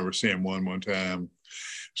 I remember seeing one time.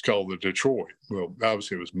 It's called the Detroit. Well,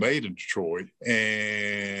 obviously it was made in Detroit,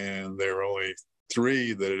 and there were only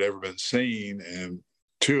 3 that had ever been seen, and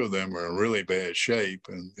 2 of them are in really bad shape.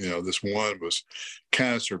 And, this one was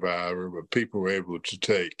kind of survivor, but people were able to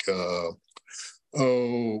take,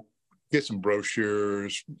 get some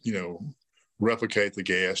brochures, replicate the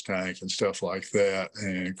gas tank and stuff like that,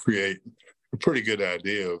 and create a pretty good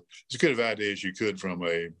idea, as good of an idea as you could from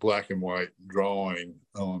a black and white drawing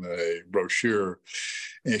on a brochure.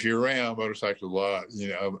 And if you're around motorcycles a lot,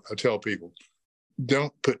 I tell people,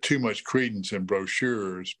 don't put too much credence in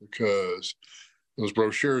brochures, because those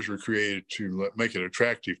brochures were created to make it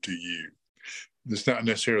attractive to you. It's not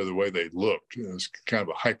necessarily the way they looked. It's kind of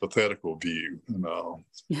a hypothetical view.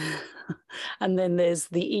 And then there's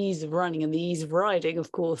the ease of running and the ease of riding,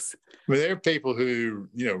 of course. But there are people who,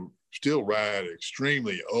 still ride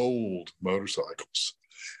extremely old motorcycles.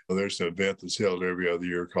 There's an event that's held every other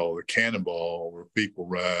year called the Cannonball, where people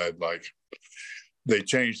ride they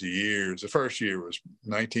changed the years. The first year was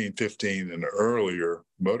 1915 and earlier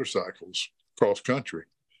motorcycles cross country,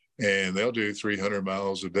 and they'll do 300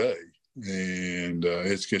 miles a day. And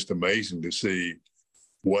it's just amazing to see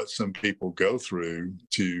what some people go through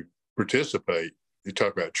to participate. You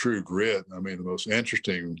talk about true grit. I mean, the most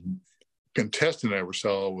interesting contestant I ever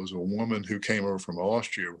saw was a woman who came over from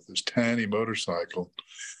Austria with this tiny motorcycle,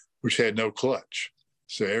 which had no clutch.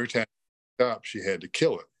 So every time she stopped, she had to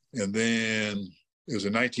kill it. And then it was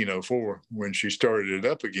in 1904 when she started it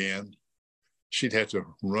up again, she'd have to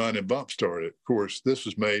run and bump start it. Of course, this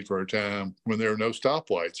was made for a time when there were no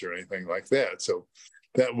stoplights or anything like that. So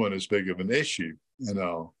that wasn't as big of an issue,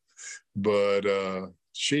 But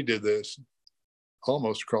she did this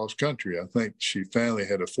almost across country. I think she finally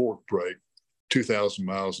had a fork break 2,000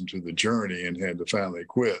 miles into the journey and had to finally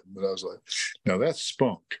quit. But I was like, now that's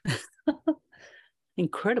spunk.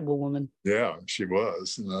 Incredible woman. Yeah, she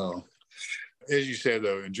was. As you said,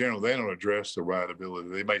 though, in general, they don't address the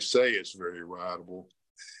rideability. They may say it's very rideable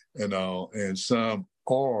and some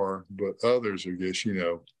are, but others are just,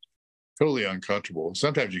 totally uncomfortable.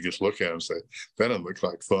 Sometimes you just look at them and say, that doesn't look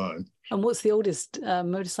like fun. And what's the oldest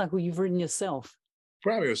motorcycle you've ridden yourself?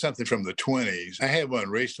 Probably was something from the 20s. I had one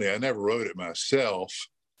recently. I never rode it myself.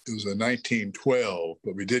 It was a 1912,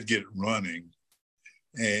 but we did get it running.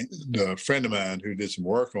 And a friend of mine who did some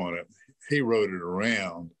work on it, he rode it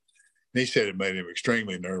around. And he said it made him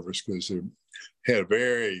extremely nervous because it had a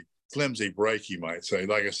very flimsy brake, you might say.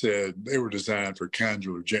 Like I said, they were designed for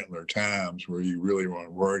kinder, gentler times where you really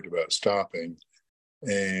weren't worried about stopping.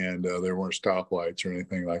 And there weren't stoplights or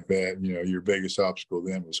anything like that. Your biggest obstacle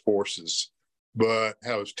then was horses. But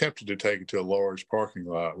I was tempted to take it to a large parking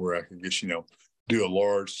lot where I could just, do a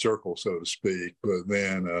large circle, so to speak. But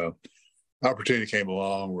then opportunity came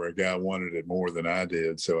along where a guy wanted it more than I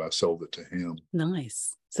did, so I sold it to him.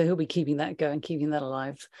 Nice. So he'll be keeping that going, keeping that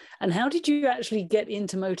alive. And how did you actually get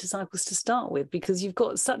into motorcycles to start with? Because you've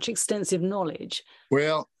got such extensive knowledge.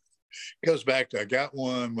 Well, it goes back to I got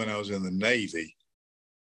one when I was in the Navy.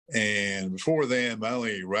 And before then, my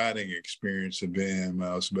only riding experience had been when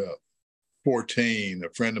I was about 14. A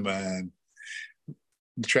friend of mine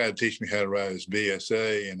tried to teach me how to ride his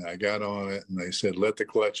BSA, and I got on it, and they said, let the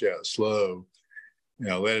clutch out slow.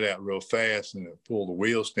 And I let it out real fast, and it pulled the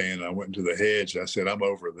wheel stand. And I went into the hedge. And I said, I'm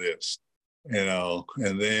over this.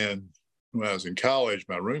 And then when I was in college,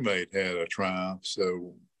 my roommate had a Triumph.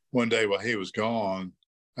 So one day while he was gone,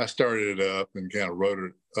 I started it up and kind of rode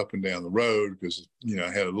it up and down the road because,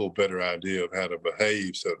 I had a little better idea of how to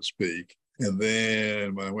behave, so to speak. And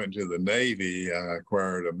then when I went into the Navy, I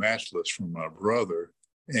acquired a matchless from my brother.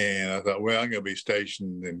 And I thought, well, I'm going to be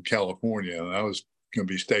stationed in California. And I was going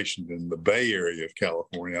to be stationed in the Bay Area of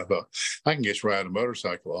California. I thought I can just ride a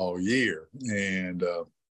motorcycle all year. And,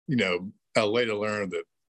 I later learned that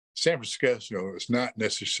San Francisco is not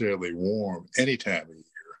necessarily warm any time of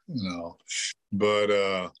year, but,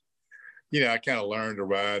 I kind of learned to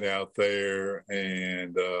ride out there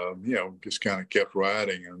and, just kind of kept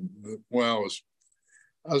riding. And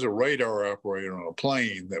I was a radar operator on a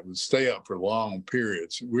plane that would stay up for long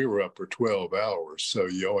periods. We were up for 12 hours. So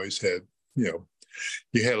you always had, you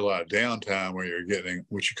had a lot of downtime where you're getting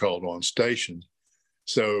what you called on station.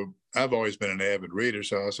 So I've always been an avid reader.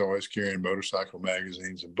 So I was always carrying motorcycle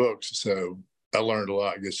magazines and books. So I learned a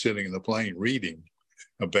lot just sitting in the plane reading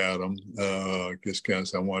about them, just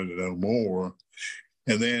because I wanted to know more.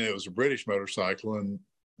 And then it was a British motorcycle, and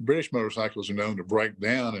British motorcycles are known to break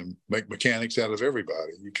down and make mechanics out of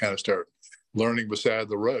everybody. You kind of start learning beside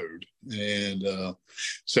the road and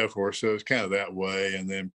so forth. So it's kind of that way. And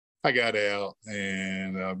then I got out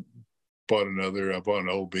and bought an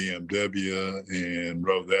old BMW and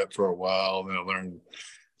rode that for a while. Then I learned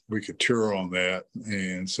we could tour on that.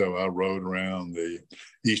 And so I rode around the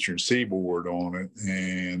Eastern Seaboard on it.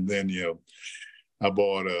 And then, I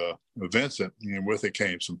bought a Vincent, and with it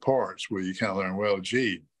came some parts where you kind of learn, well,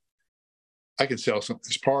 gee, I can sell some of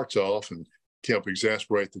these parts off and help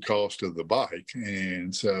exasperate the cost of the bike.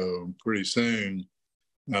 And so pretty soon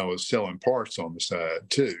I was selling parts on the side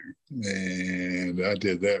too. And I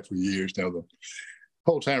did that for years. Now, the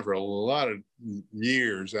whole time, for a lot of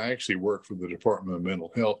years, I actually worked for the Department of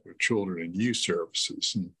Mental Health with Children and Youth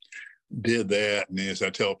Services and did that. And as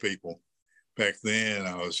I tell people, back then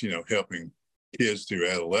I was, helping kids through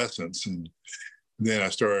adolescence. And then I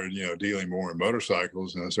started, dealing more in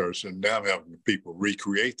motorcycles, and I started saying, now I'm helping people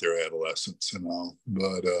recreate their adolescence and all.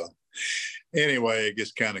 But anyway, it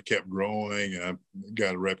just kind of kept growing, and I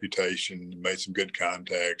got a reputation, made some good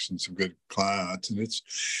contacts and some good clients. And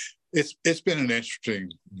it's been an interesting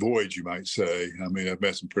voyage, you might say. I mean, I've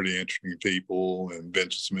met some pretty interesting people and been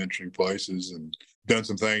to some interesting places and done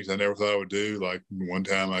some things I never thought I would do. Like one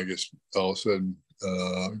time, I guess all of a sudden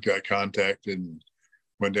got contacted and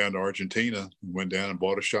went down to Argentina, went down and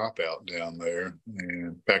bought a shop out down there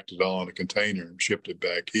and packed it all in a container and shipped it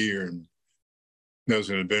back here. And that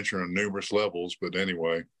was an adventure on numerous levels. But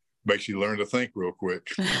anyway, makes you learn to think real quick.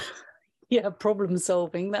 Yeah, problem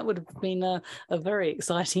solving. That would have been a very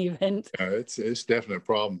exciting event. It's definitely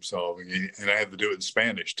problem solving. And I had to do it in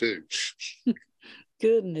Spanish too.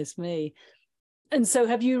 Goodness me. And so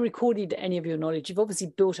have you recorded any of your knowledge? You've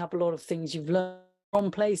obviously built up a lot of things you've learned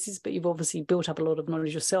from places, but you've obviously built up a lot of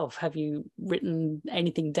knowledge yourself. Have you written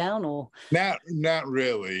anything down or? Not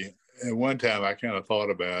really. At one time I kind of thought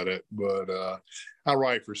about it, but I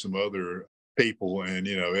write for some other people, and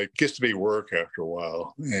it gets to be work after a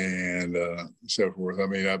while and so forth. I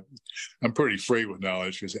mean, I'm pretty free with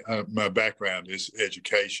knowledge because my background is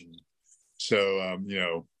education. So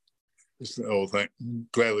it's the old thing,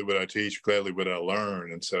 gladly would I teach, gladly would I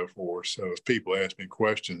learn, and so forth. So if people ask me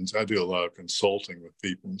questions, I do a lot of consulting with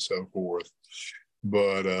people and so forth.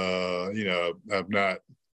 But, I've not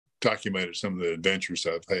documented some of the adventures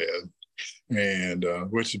I've had, and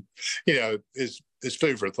which, it's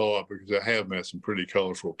food for thought, because I have met some pretty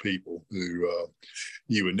colorful people who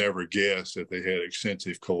you would never guess that they had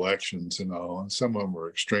extensive collections and all. And some of them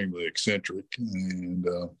were extremely eccentric. And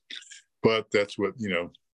but that's what,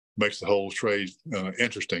 makes the whole trade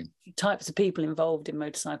interesting. Types of people involved in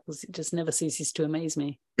motorcycles, it just never ceases to amaze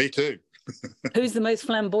me. Me too. Who's the most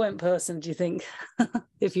flamboyant person, do you think,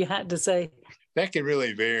 if you had to say? That can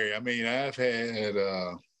really vary. I mean,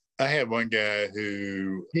 I had one guy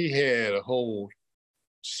who, he had a whole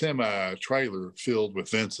semi-trailer filled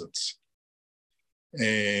with Vincents.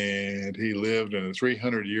 And he lived in a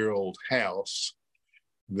 300-year-old house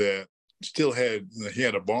that still he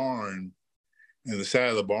had a barn, and the side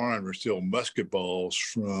of the barn were still musket balls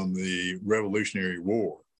from the Revolutionary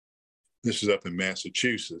War. This is up in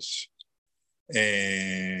Massachusetts.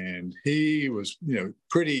 And he was,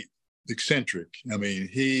 pretty eccentric. I mean,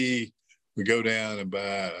 he would go down and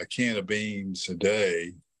buy a can of beans a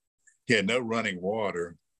day. He had no running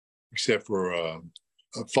water except for a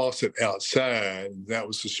faucet outside. That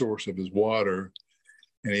was the source of his water.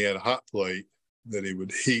 And he had a hot plate that he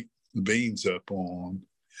would heat the beans up on.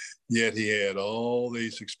 Yet he had all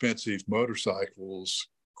these expensive motorcycles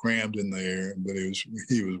crammed in there, but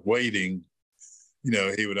he was waiting.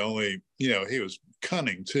 He would only, he was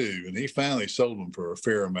cunning too. And he finally sold them for a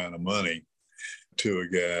fair amount of money to a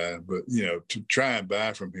guy. But, to try and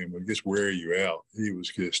buy from him would just wear you out. He was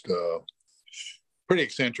just pretty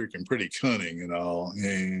eccentric and pretty cunning and all.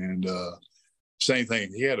 And same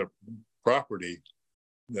thing, he had a property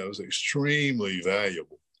that was extremely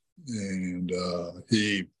valuable. And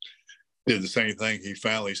he did the same thing. He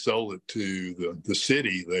finally sold it to the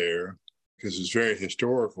city there because it's very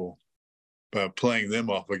historical by playing them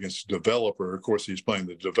off against the developer. Of course, he's playing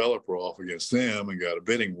the developer off against them and got a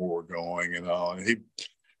bidding war going and all. And he,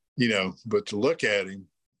 but to look at him,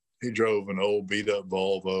 he drove an old beat up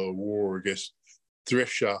Volvo, wore, I guess,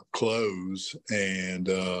 thrift shop clothes. And,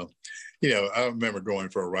 I remember going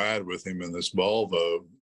for a ride with him in this Volvo.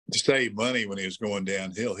 To save money when he was going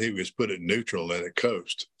downhill, he was put it in neutral, let it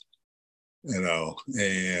coast,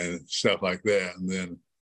 and stuff like that. And then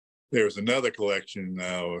there was another collection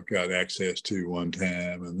I got access to one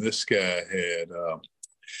time, and this guy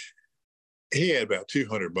he had about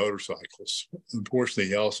 200 motorcycles. Unfortunately,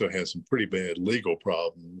 he also had some pretty bad legal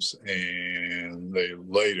problems, and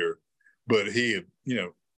but he had,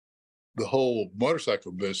 the whole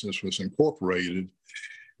motorcycle business was incorporated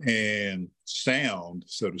and sound,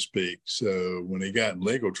 so to speak. So when he got in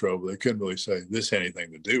legal trouble, they couldn't really say this had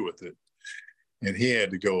anything to do with it. And he had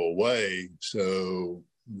to go away. So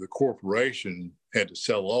the corporation had to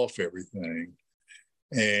sell off everything.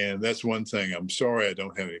 And that's one thing I'm sorry I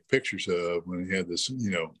don't have any pictures of, when he had this,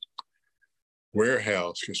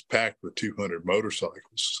 warehouse just packed with 200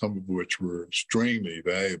 motorcycles, some of which were extremely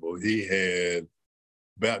valuable. He had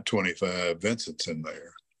about 25 Vincents in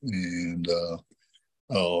there. And,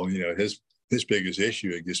 his biggest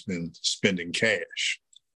issue had just been spending cash,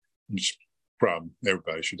 which problem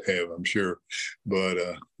everybody should have, I'm sure. But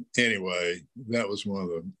anyway, that was one of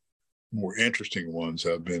the more interesting ones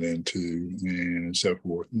I've been into and so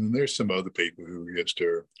forth. And there's some other people who just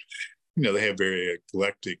are, they have very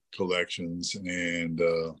eclectic collections and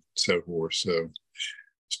so forth. So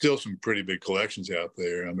still some pretty big collections out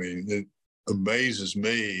there. I mean, it amazes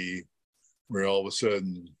me where all of a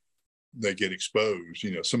sudden they get exposed.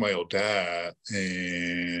 Somebody will die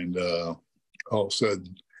and all of a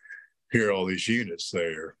sudden hear all these units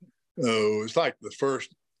there. Oh, it's like the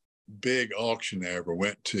first big auction I ever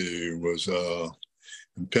went to was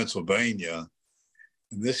in Pennsylvania.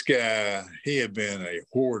 And this guy, he had been a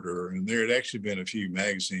hoarder, and there had actually been a few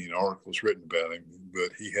magazine articles written about him,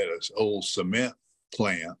 but he had this old cement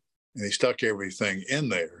plant and he stuck everything in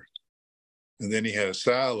there. And then he had a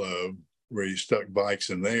silo where he stuck bikes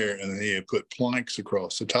in there, and then he had put planks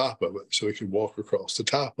across the top of it so he could walk across the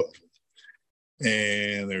top of it.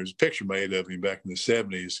 And there's a picture made of him back in the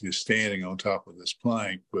 70s, just standing on top of this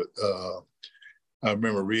plank. But I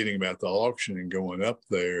remember reading about the auction and going up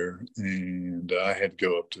there, and I had to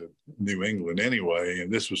go up to New England anyway,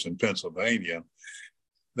 and this was in Pennsylvania.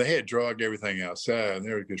 They had dragged everything outside, and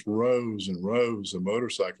there were just rows and rows of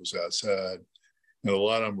motorcycles outside, and a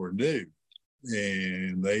lot of them were new.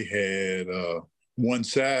 And they had one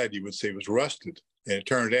side you would see was rusted. And it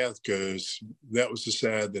turned out because that was the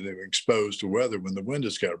side that had been exposed to weather when the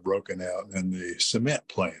windows got broken out in the cement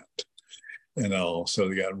plant and all. So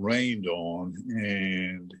they got rained on.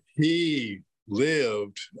 And he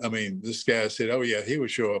lived, this guy said, oh, yeah, he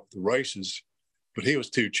would show up at the races, but he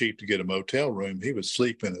was too cheap to get a motel room. He would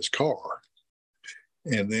sleep in his car.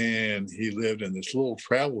 And then he lived in this little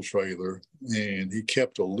travel trailer, and he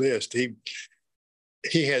kept a list.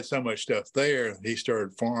 He had so much stuff there, he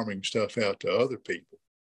started farming stuff out to other people.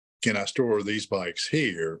 Can I store these bikes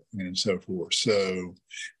here? And so forth. So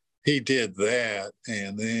he did that,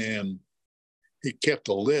 and then he kept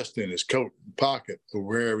a list in his coat pocket of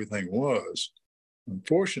where everything was.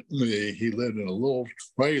 Unfortunately, he lived in a little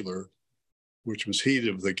trailer, which was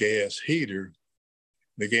heated with a gas heater.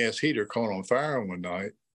 The gas heater caught on fire one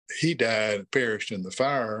night. He died, perished in the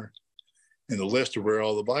fire, and the list of where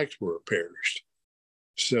all the bikes were perished.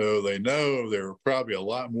 So they know there were probably a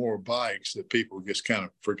lot more bikes that people just kind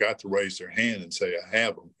of forgot to raise their hand and say, I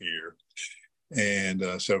have them here,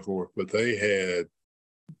 and so forth. But they had,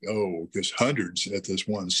 just hundreds at this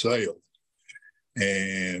one sale.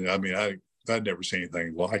 And I'd never seen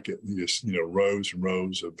anything like it. Just, rows and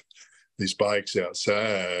rows of these bikes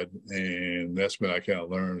outside. And that's when I kind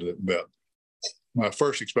of learned about my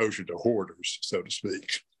first exposure to hoarders, so to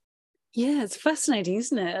speak. Yeah, it's fascinating,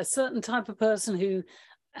 isn't it? A certain type of person who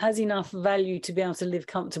has enough value to be able to live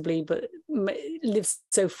comfortably, but lives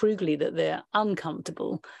so frugally that they're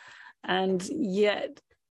uncomfortable, and yet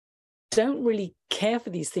don't really care for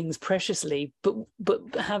these things preciously,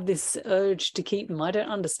 but have this urge to keep them. I don't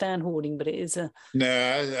understand hoarding, but it is a...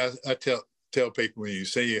 No, I tell people when you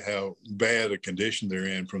see how bad a condition they're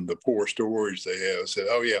in from the poor storage they have, I said,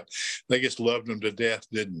 oh yeah, they just loved them to death,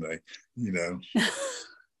 didn't they?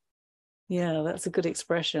 Yeah, that's a good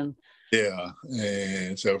expression. Yeah,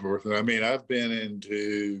 and so forth. And I've been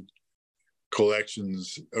into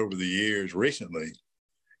collections over the years recently,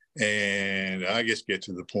 And I just get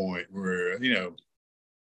to the point where,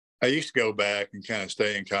 I used to go back and kind of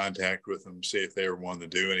stay in contact with them, see if they ever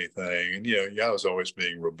wanted to do anything. And, I was always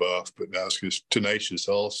being rebuffed, but I was just tenacious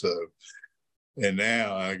also. And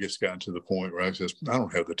now I just gotten to the point where I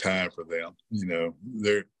don't have the time for them.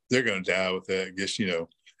 They're going to die with that. I guess,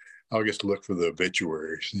 I'll just look for the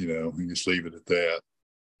obituaries, and just leave it at that.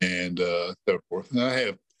 And so forth. And I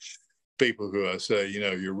have people who I say,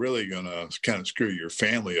 you're really going to kind of screw your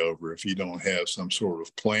family over if you don't have some sort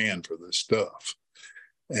of plan for this stuff.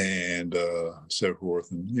 And so forth.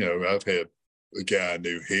 And, I've had a guy I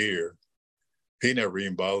knew here, he never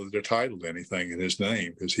even bothered to title anything in his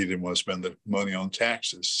name because he didn't want to spend the money on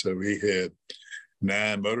taxes. So he had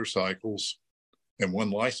 9 motorcycles and 1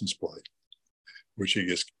 license plate, which he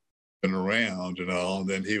just went around and all. And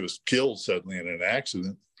then he was killed suddenly in an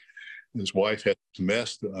accident. His wife had this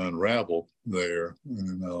mess to unravel there.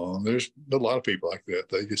 And there's a lot of people like that.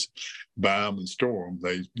 They just buy them and store them.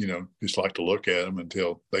 They, just like to look at them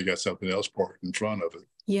until they got something else parked in front of it.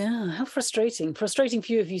 Yeah, how frustrating. Frustrating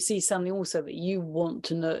for you if you see something also that you want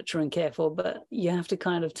to nurture and care for, but you have to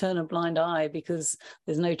kind of turn a blind eye because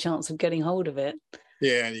there's no chance of getting hold of it.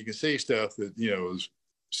 Yeah, and you can see stuff that,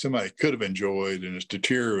 somebody could have enjoyed and it's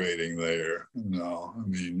deteriorating there.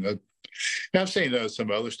 I've seen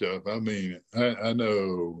some other stuff. I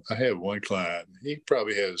know I have one client, he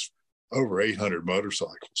probably has over 800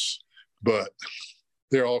 motorcycles, but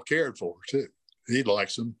they're all cared for too. He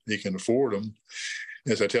likes them, he can afford them.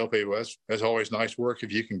 As I tell people, that's always nice work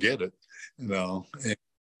if you can get it,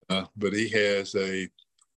 but he has a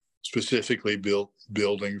specifically built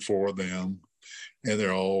building for them, and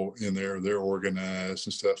they're all in there, they're organized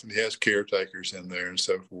and stuff, and he has caretakers in there and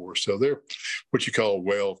so forth. So they're what you call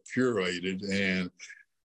well curated, and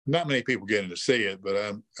not many people get in to see it,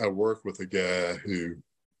 but I work with a guy who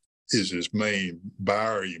is his main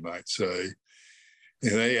buyer, you might say.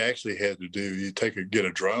 And they actually had to get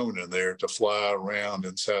a drone in there to fly around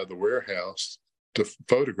inside the warehouse to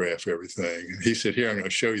photograph everything. And he said, here, I'm going to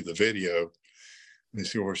show you the video. And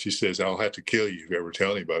she says, I'll have to kill you if you ever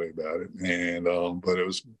tell anybody about it. And, but I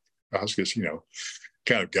was just,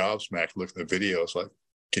 kind of gobsmacked looking at the video. It's like,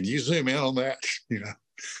 can you zoom in on that?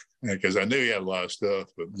 Because I knew he had a lot of stuff,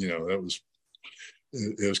 but, it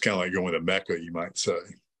was kind of like going to Mecca, you might say.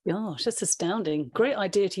 Gosh, that's astounding. Great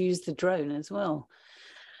idea to use the drone as well.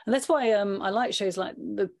 And that's why I like shows like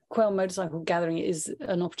the Quail Motorcycle Gathering. It is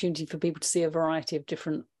an opportunity for people to see a variety of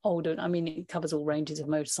different older, it covers all ranges of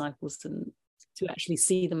motorcycles and to actually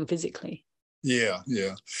see them physically. Yeah.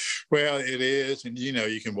 Well, it is. And,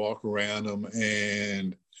 you can walk around them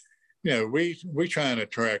and, we try and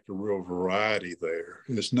attract a real variety there.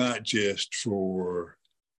 It's not just for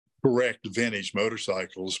correct vintage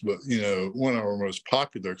motorcycles, but, one of our most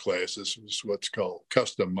popular classes is what's called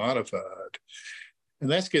custom modified. And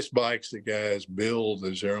that's just bikes that guys build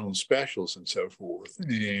as their own specials and so forth.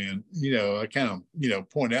 And, I kind of,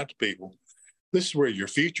 point out to people, this is where your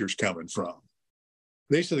future's coming from.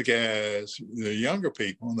 These are the guys, the younger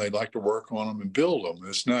people, and they like to work on them and build them.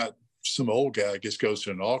 It's not some old guy just goes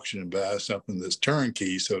to an auction and buys something that's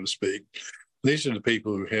turnkey, so to speak. These are the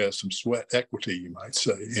people who have some sweat equity, you might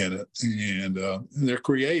say, in it. And they're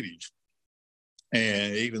creative.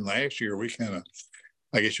 And even last year, we kind of,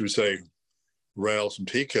 I guess you would say, rattled some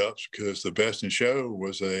teacups because the best in show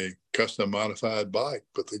was a custom modified bike.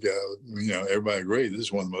 But the guy, everybody agreed this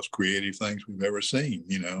is one of the most creative things we've ever seen.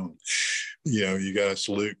 You got to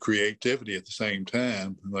salute creativity at the same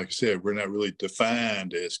time. And like I said, we're not really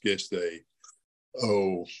defined as just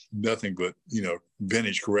nothing but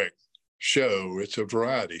vintage correct show. It's a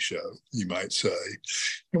variety show, you might say.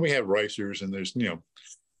 And we have racers, and there's the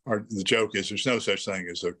joke is there's no such thing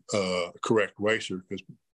as a correct racer because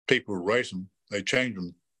people who race them, they change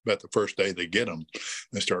them about the first day they get them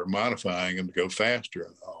and start modifying them to go faster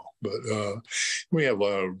and all. But we have a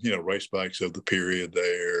lot of, race bikes of the period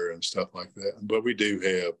there and stuff like that. But we do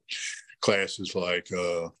have classes like,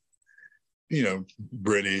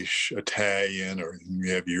 British, Italian, or we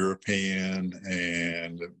have European.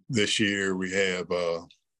 And this year we have,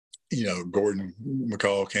 Gordon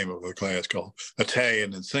McCall came up with a class called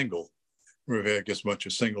Italian and Single. We've had just a bunch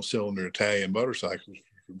of single-cylinder Italian motorcycles,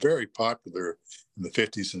 very popular in the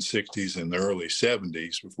 50s and 60s and the early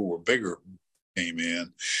 70s before bigger came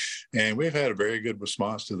in. And we've had a very good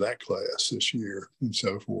response to that class this year and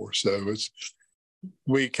so forth. So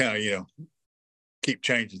we kind of, keep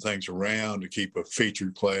changing things around to keep a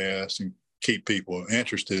featured class and keep people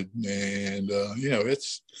interested. And,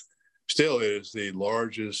 it's still is the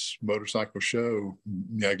largest motorcycle show,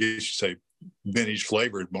 I guess you say vintage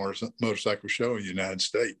flavored motorcycle show in the United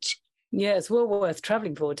States. Yeah, it's well worth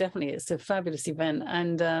traveling for, definitely. It's a fabulous event.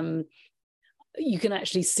 And you can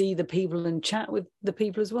actually see the people and chat with the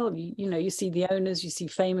people as well. You see the owners, you see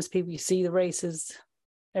famous people, you see the racers.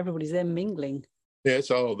 Everybody's there mingling. Yeah,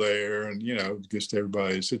 it's all there, and just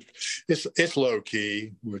everybody's it's low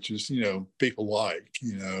key, which is people like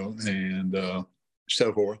and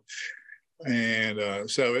so forth, and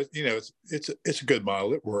so it's a good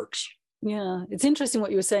model. It works. Yeah, it's interesting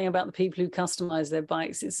what you were saying about the people who customize their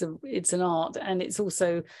bikes. It's an art, and it's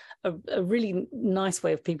also a really nice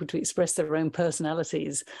way of people to express their own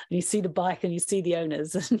personalities. And you see the bike and you see the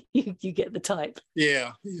owners, and you get the type.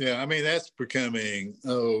 Yeah. I mean, that's becoming,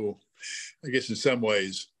 I guess in some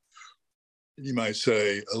ways you might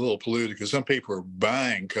say a little polluted, because some people are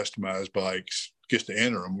buying customized bikes just to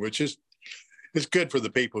enter them, which is it's good for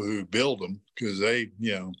the people who build them, because they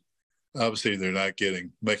obviously they're not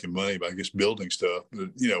making money by just building stuff. But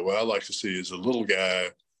what I like to see is a little guy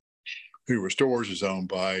who restores his own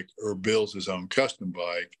bike or builds his own custom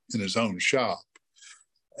bike in his own shop.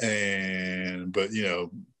 But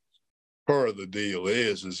part of the deal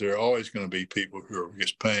is there are always going to be people who are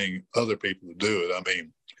just paying other people to do it. I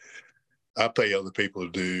mean, I pay other people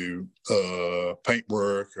to do paint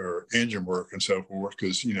work or engine work and so forth,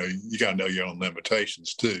 because you got to know your own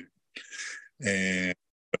limitations too. And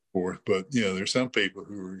forth. But there's some people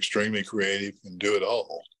who are extremely creative and do it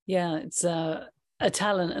all. Yeah, it's a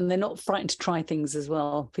talent, and they're not frightened to try things as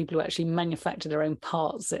well. People who actually manufacture their own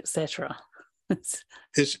parts, etc.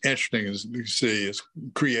 It's interesting, as you see, it's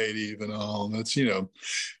creative and all. That's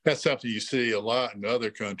something you see a lot in other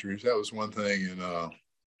countries. That was one thing, and I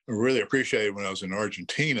really appreciated when I was in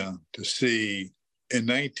Argentina to see in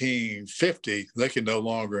 1950 they could no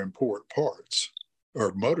longer import parts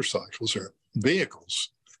or motorcycles or vehicles.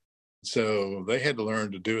 So they had to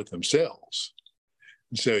learn to do it themselves.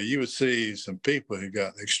 And so you would see some people who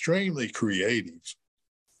got extremely creative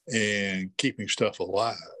in keeping stuff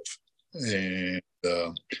alive and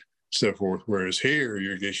so forth. Whereas here,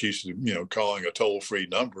 you're just used to, calling a toll-free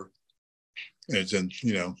number and it's in,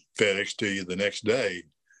 FedEx to you the next day.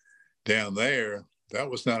 Down there, that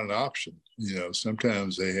was not an option.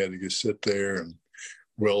 Sometimes they had to just sit there and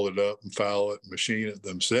weld it up and file it and machine it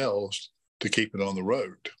themselves to keep it on the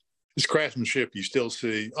road. This craftsmanship you still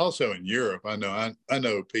see also in Europe. I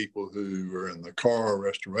know people who are in the car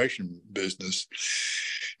restoration business,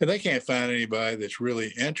 and they can't find anybody that's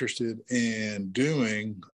really interested in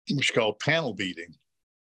doing what's called panel beating.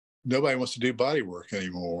 Nobody wants to do body work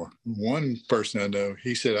anymore. One person I know,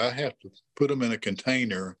 he said, I have to put them in a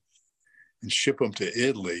container and ship them to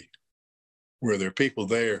Italy, where there are people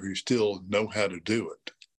there who still know how to do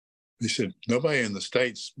it. He said, nobody in the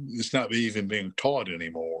States, it's not even being taught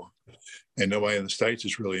anymore. And nobody in the States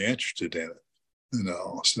is really interested in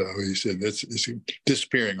it. So he said, it's a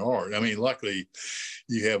disappearing art. I mean, luckily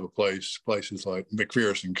you have places like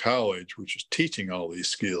McPherson College, which is teaching all these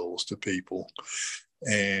skills to people.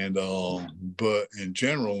 And but in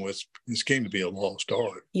general, it's getting to be a lost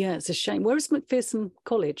art. Yeah, it's a shame. Where is McPherson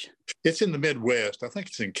College? It's in the Midwest. I think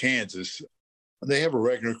it's in Kansas. They have a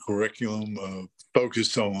regular curriculum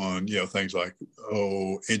focused on, things like,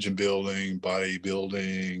 engine building, body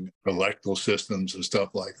building, electrical systems and stuff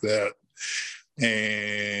like that.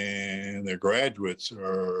 And their graduates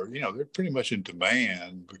are, they're pretty much in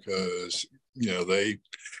demand because,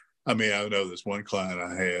 I know this one client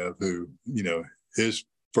I have who, his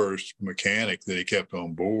first mechanic that he kept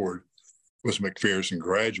on board was a McPherson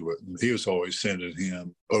graduate. And he was always sending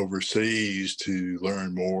him overseas to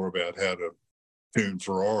learn more about how to tune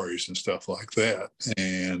Ferraris and stuff like that.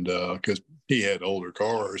 And because he had older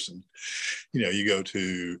cars, and you go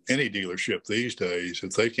to any dealership these days,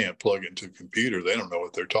 if they can't plug into a computer, they don't know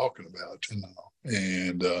what they're talking about,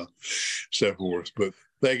 and so forth. But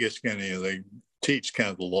they they teach kind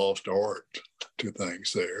of the lost art to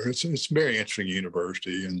things there. It's a very interesting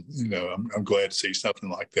university, and I'm glad to see something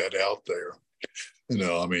like that out there. When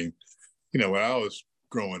I was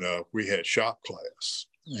growing up, we had shop class,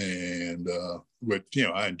 and which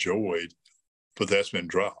I enjoyed, but that's been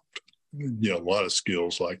dropped. A lot of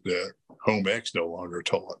skills like that, home ec's no longer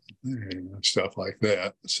taught, and stuff like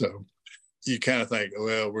that. So you kind of think,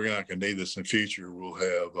 well, we're not going to need this in the future. We'll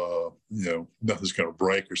have, nothing's going to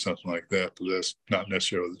break or something like that. But that's not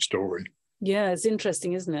necessarily the story. Yeah, it's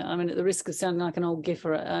interesting, isn't it? I mean, at the risk of sounding like an old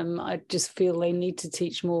giffer, I just feel they need to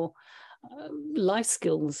teach more life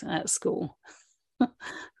skills at school.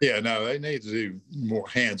 Yeah, no, they need to do more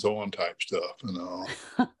hands-on type stuff,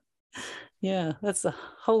 Yeah, that's a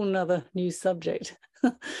whole nother new subject.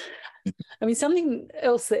 I mean, something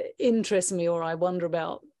else that interests me or I wonder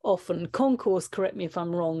about often, concourse, correct me if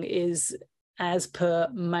I'm wrong, is as per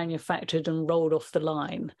manufactured and rolled off the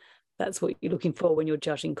line. That's what you're looking for when you're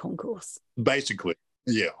judging concourse. Basically,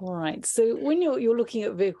 yeah. All right. So when you're looking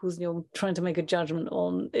at vehicles and you're trying to make a judgment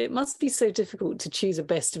on, it must be so difficult to choose a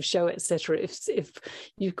best of show, etc. If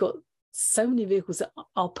you've got so many vehicles that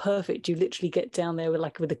are perfect, you literally get down there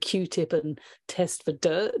with a Q-tip and test for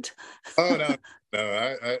dirt. Oh no,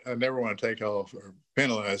 I never want to take off or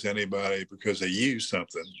penalize anybody because they use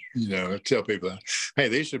something. I tell people, hey,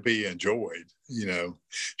 they should be enjoyed.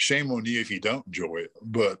 Shame on you if you don't enjoy it.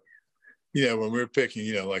 But when we're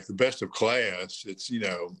picking, like the best of class, it's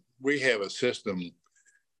we have a system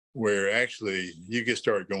where actually you get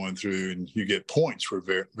started going through and you get points for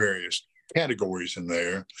various categories in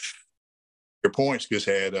there. Your points just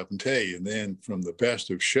add up and tell you. And then from the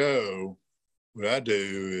best of show, what I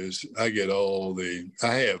do is I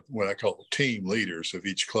have what I call team leaders of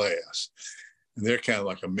each class. And they're kind of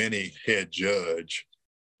like a mini head judge.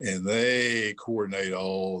 And they coordinate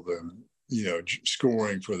all the,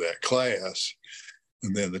 scoring for that class.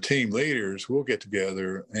 And then the team leaders will get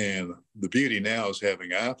together. And the beauty now is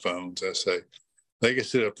having iPhones. I say, they can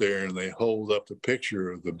sit up there and they hold up the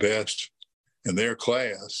picture of the best in their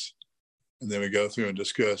class. And then we go through and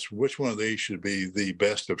discuss which one of these should be the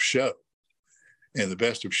best of show. And the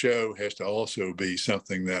best of show has to also be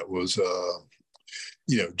something that was,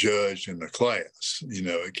 judged in the class.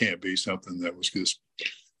 It can't be something that was just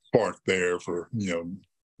parked there for,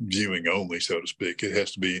 viewing only, so to speak. It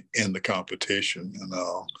has to be in the competition and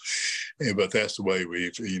all. But that's the way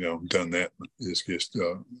we've, done that, is just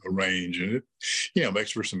arrange. And it,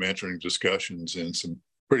 makes for some interesting discussions and some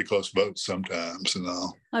pretty close votes sometimes and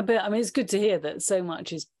all. I bet. I mean, it's good to hear that so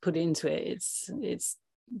much is put into it. It's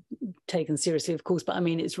taken seriously, of course, but I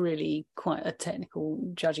mean, it's really quite a technical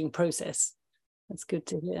judging process. That's good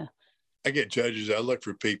to hear. I get judges. I look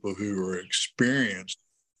for people who are experienced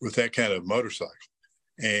with that kind of motorcycle.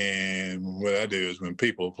 And what I do is when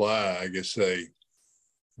people apply, I just say,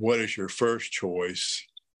 what is your first choice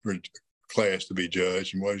for class to be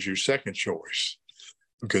judged? And what is your second choice?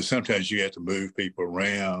 Because sometimes you have to move people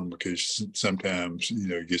around because sometimes,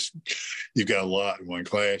 you've got a lot in one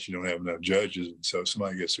class, you don't have enough judges. And so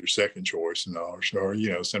somebody gets their second choice and all.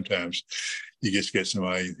 Or, sometimes you just get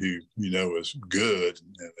somebody who, is good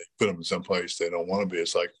and they put them in some place they don't want to be.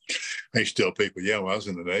 It's like, I used to tell people, when I was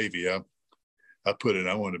in the Navy, I I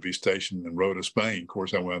wanted to be stationed in Rota, Spain. Of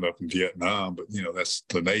course, I wound up in Vietnam, but, that's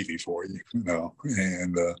the Navy for you,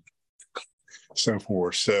 and so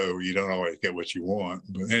forth. So you don't always get what you want.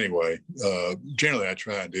 But anyway, generally I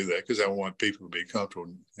try and do that because I want people to be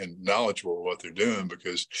comfortable and knowledgeable of what they're doing,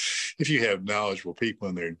 because if you have knowledgeable people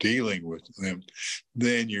and they're dealing with them,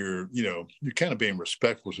 then you're kind of being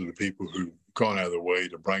respectful to the people who've gone out of their way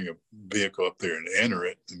to bring a vehicle up there and enter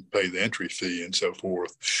it and pay the entry fee and so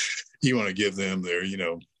forth. You want to give them their,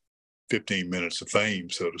 15 minutes of fame,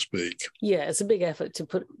 so to speak. Yeah, it's a big effort to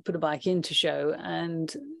put a bike into show,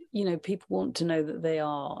 and people want to know that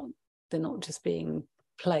they're not just being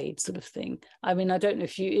played, sort of thing. I mean, I don't know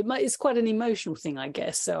if it's quite an emotional thing, I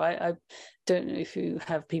guess. So I don't know if you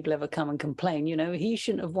have people ever come and complain, he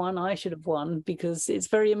shouldn't have won, I should have won, because it's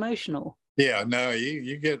very emotional. Yeah, no,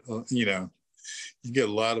 you get, you get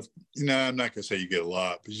a lot of, I'm not going to say you get a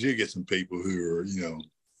lot, but you get some people who are,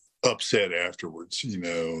 upset afterwards,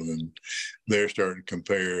 and they're starting to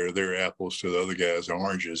compare their apples to the other guy's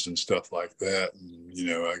oranges and stuff like that. And,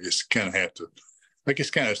 I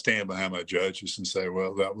guess kind of stand behind my judges and say,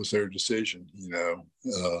 well, that was their decision,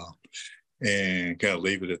 and kind of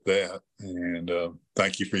leave it at that. And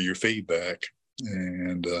thank you for your feedback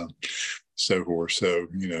and so forth. So,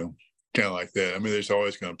 kind of like that. I mean, there's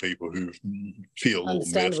always going to be people who feel a little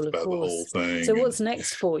miffed about the whole thing. So what's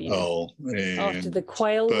next for you? After the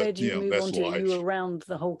quail, where do you move on to? Are you around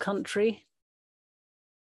the whole country?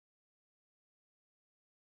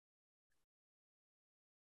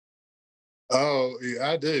 Oh,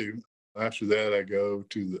 yeah, I do. After that, I go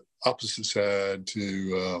to the opposite side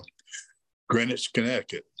to Greenwich,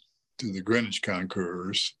 Connecticut, to the Greenwich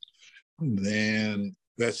Concours. And then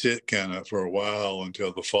that's it kind of for a while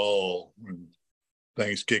until the fall when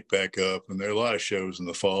things kick back up. And there are a lot of shows in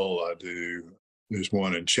the fall I do. There's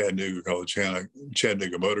one in Chattanooga called the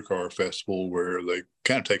Chattanooga Motor Car Festival, where they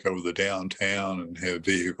kind of take over the downtown and have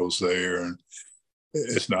vehicles there. And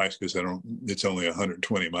it's nice because it's only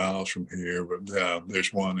 120 miles from here. But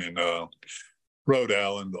there's one in Rhode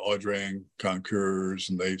Island, the Audran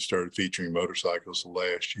Concours, and they've started featuring motorcycles the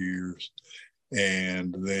last years.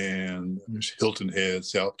 And then there's Hilton Head,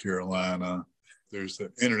 South Carolina. There's the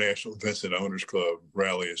International Vincent Owners Club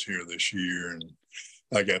rally is here this year, and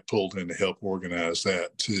I got pulled in to help organize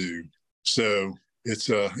that too. So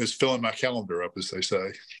it's filling my calendar up, as they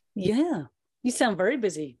say. Yeah. You sound very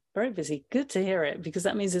busy, very busy. Good to hear it, because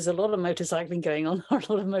that means there's a lot of motorcycling going on, a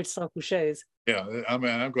lot of motorcycle shows. Yeah, I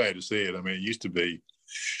mean, I'm glad to see it. I mean, it used to be,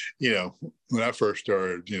 when I first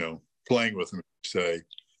started, playing with them, say,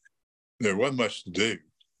 there wasn't much to do.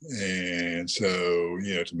 And so,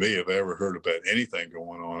 to me, if I ever heard about anything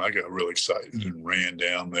going on, I got really excited and ran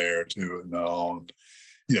down there to it and all.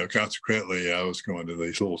 And, consequently, I was going to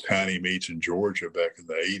these little tiny meets in Georgia back in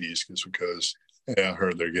the 80s because I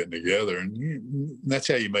heard they're getting together, and that's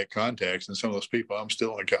how you make contacts. And some of those people I'm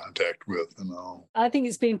still in contact with, and all. I think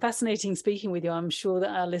it's been fascinating speaking with you. I'm sure that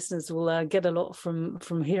our listeners will get a lot from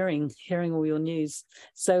hearing all your news.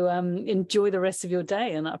 So enjoy the rest of your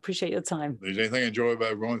day, and I appreciate your time. If there's anything I enjoy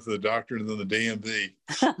about going to the doctor and then the DMV.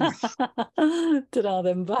 Ta-da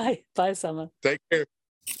then. Bye, Summer. Take care.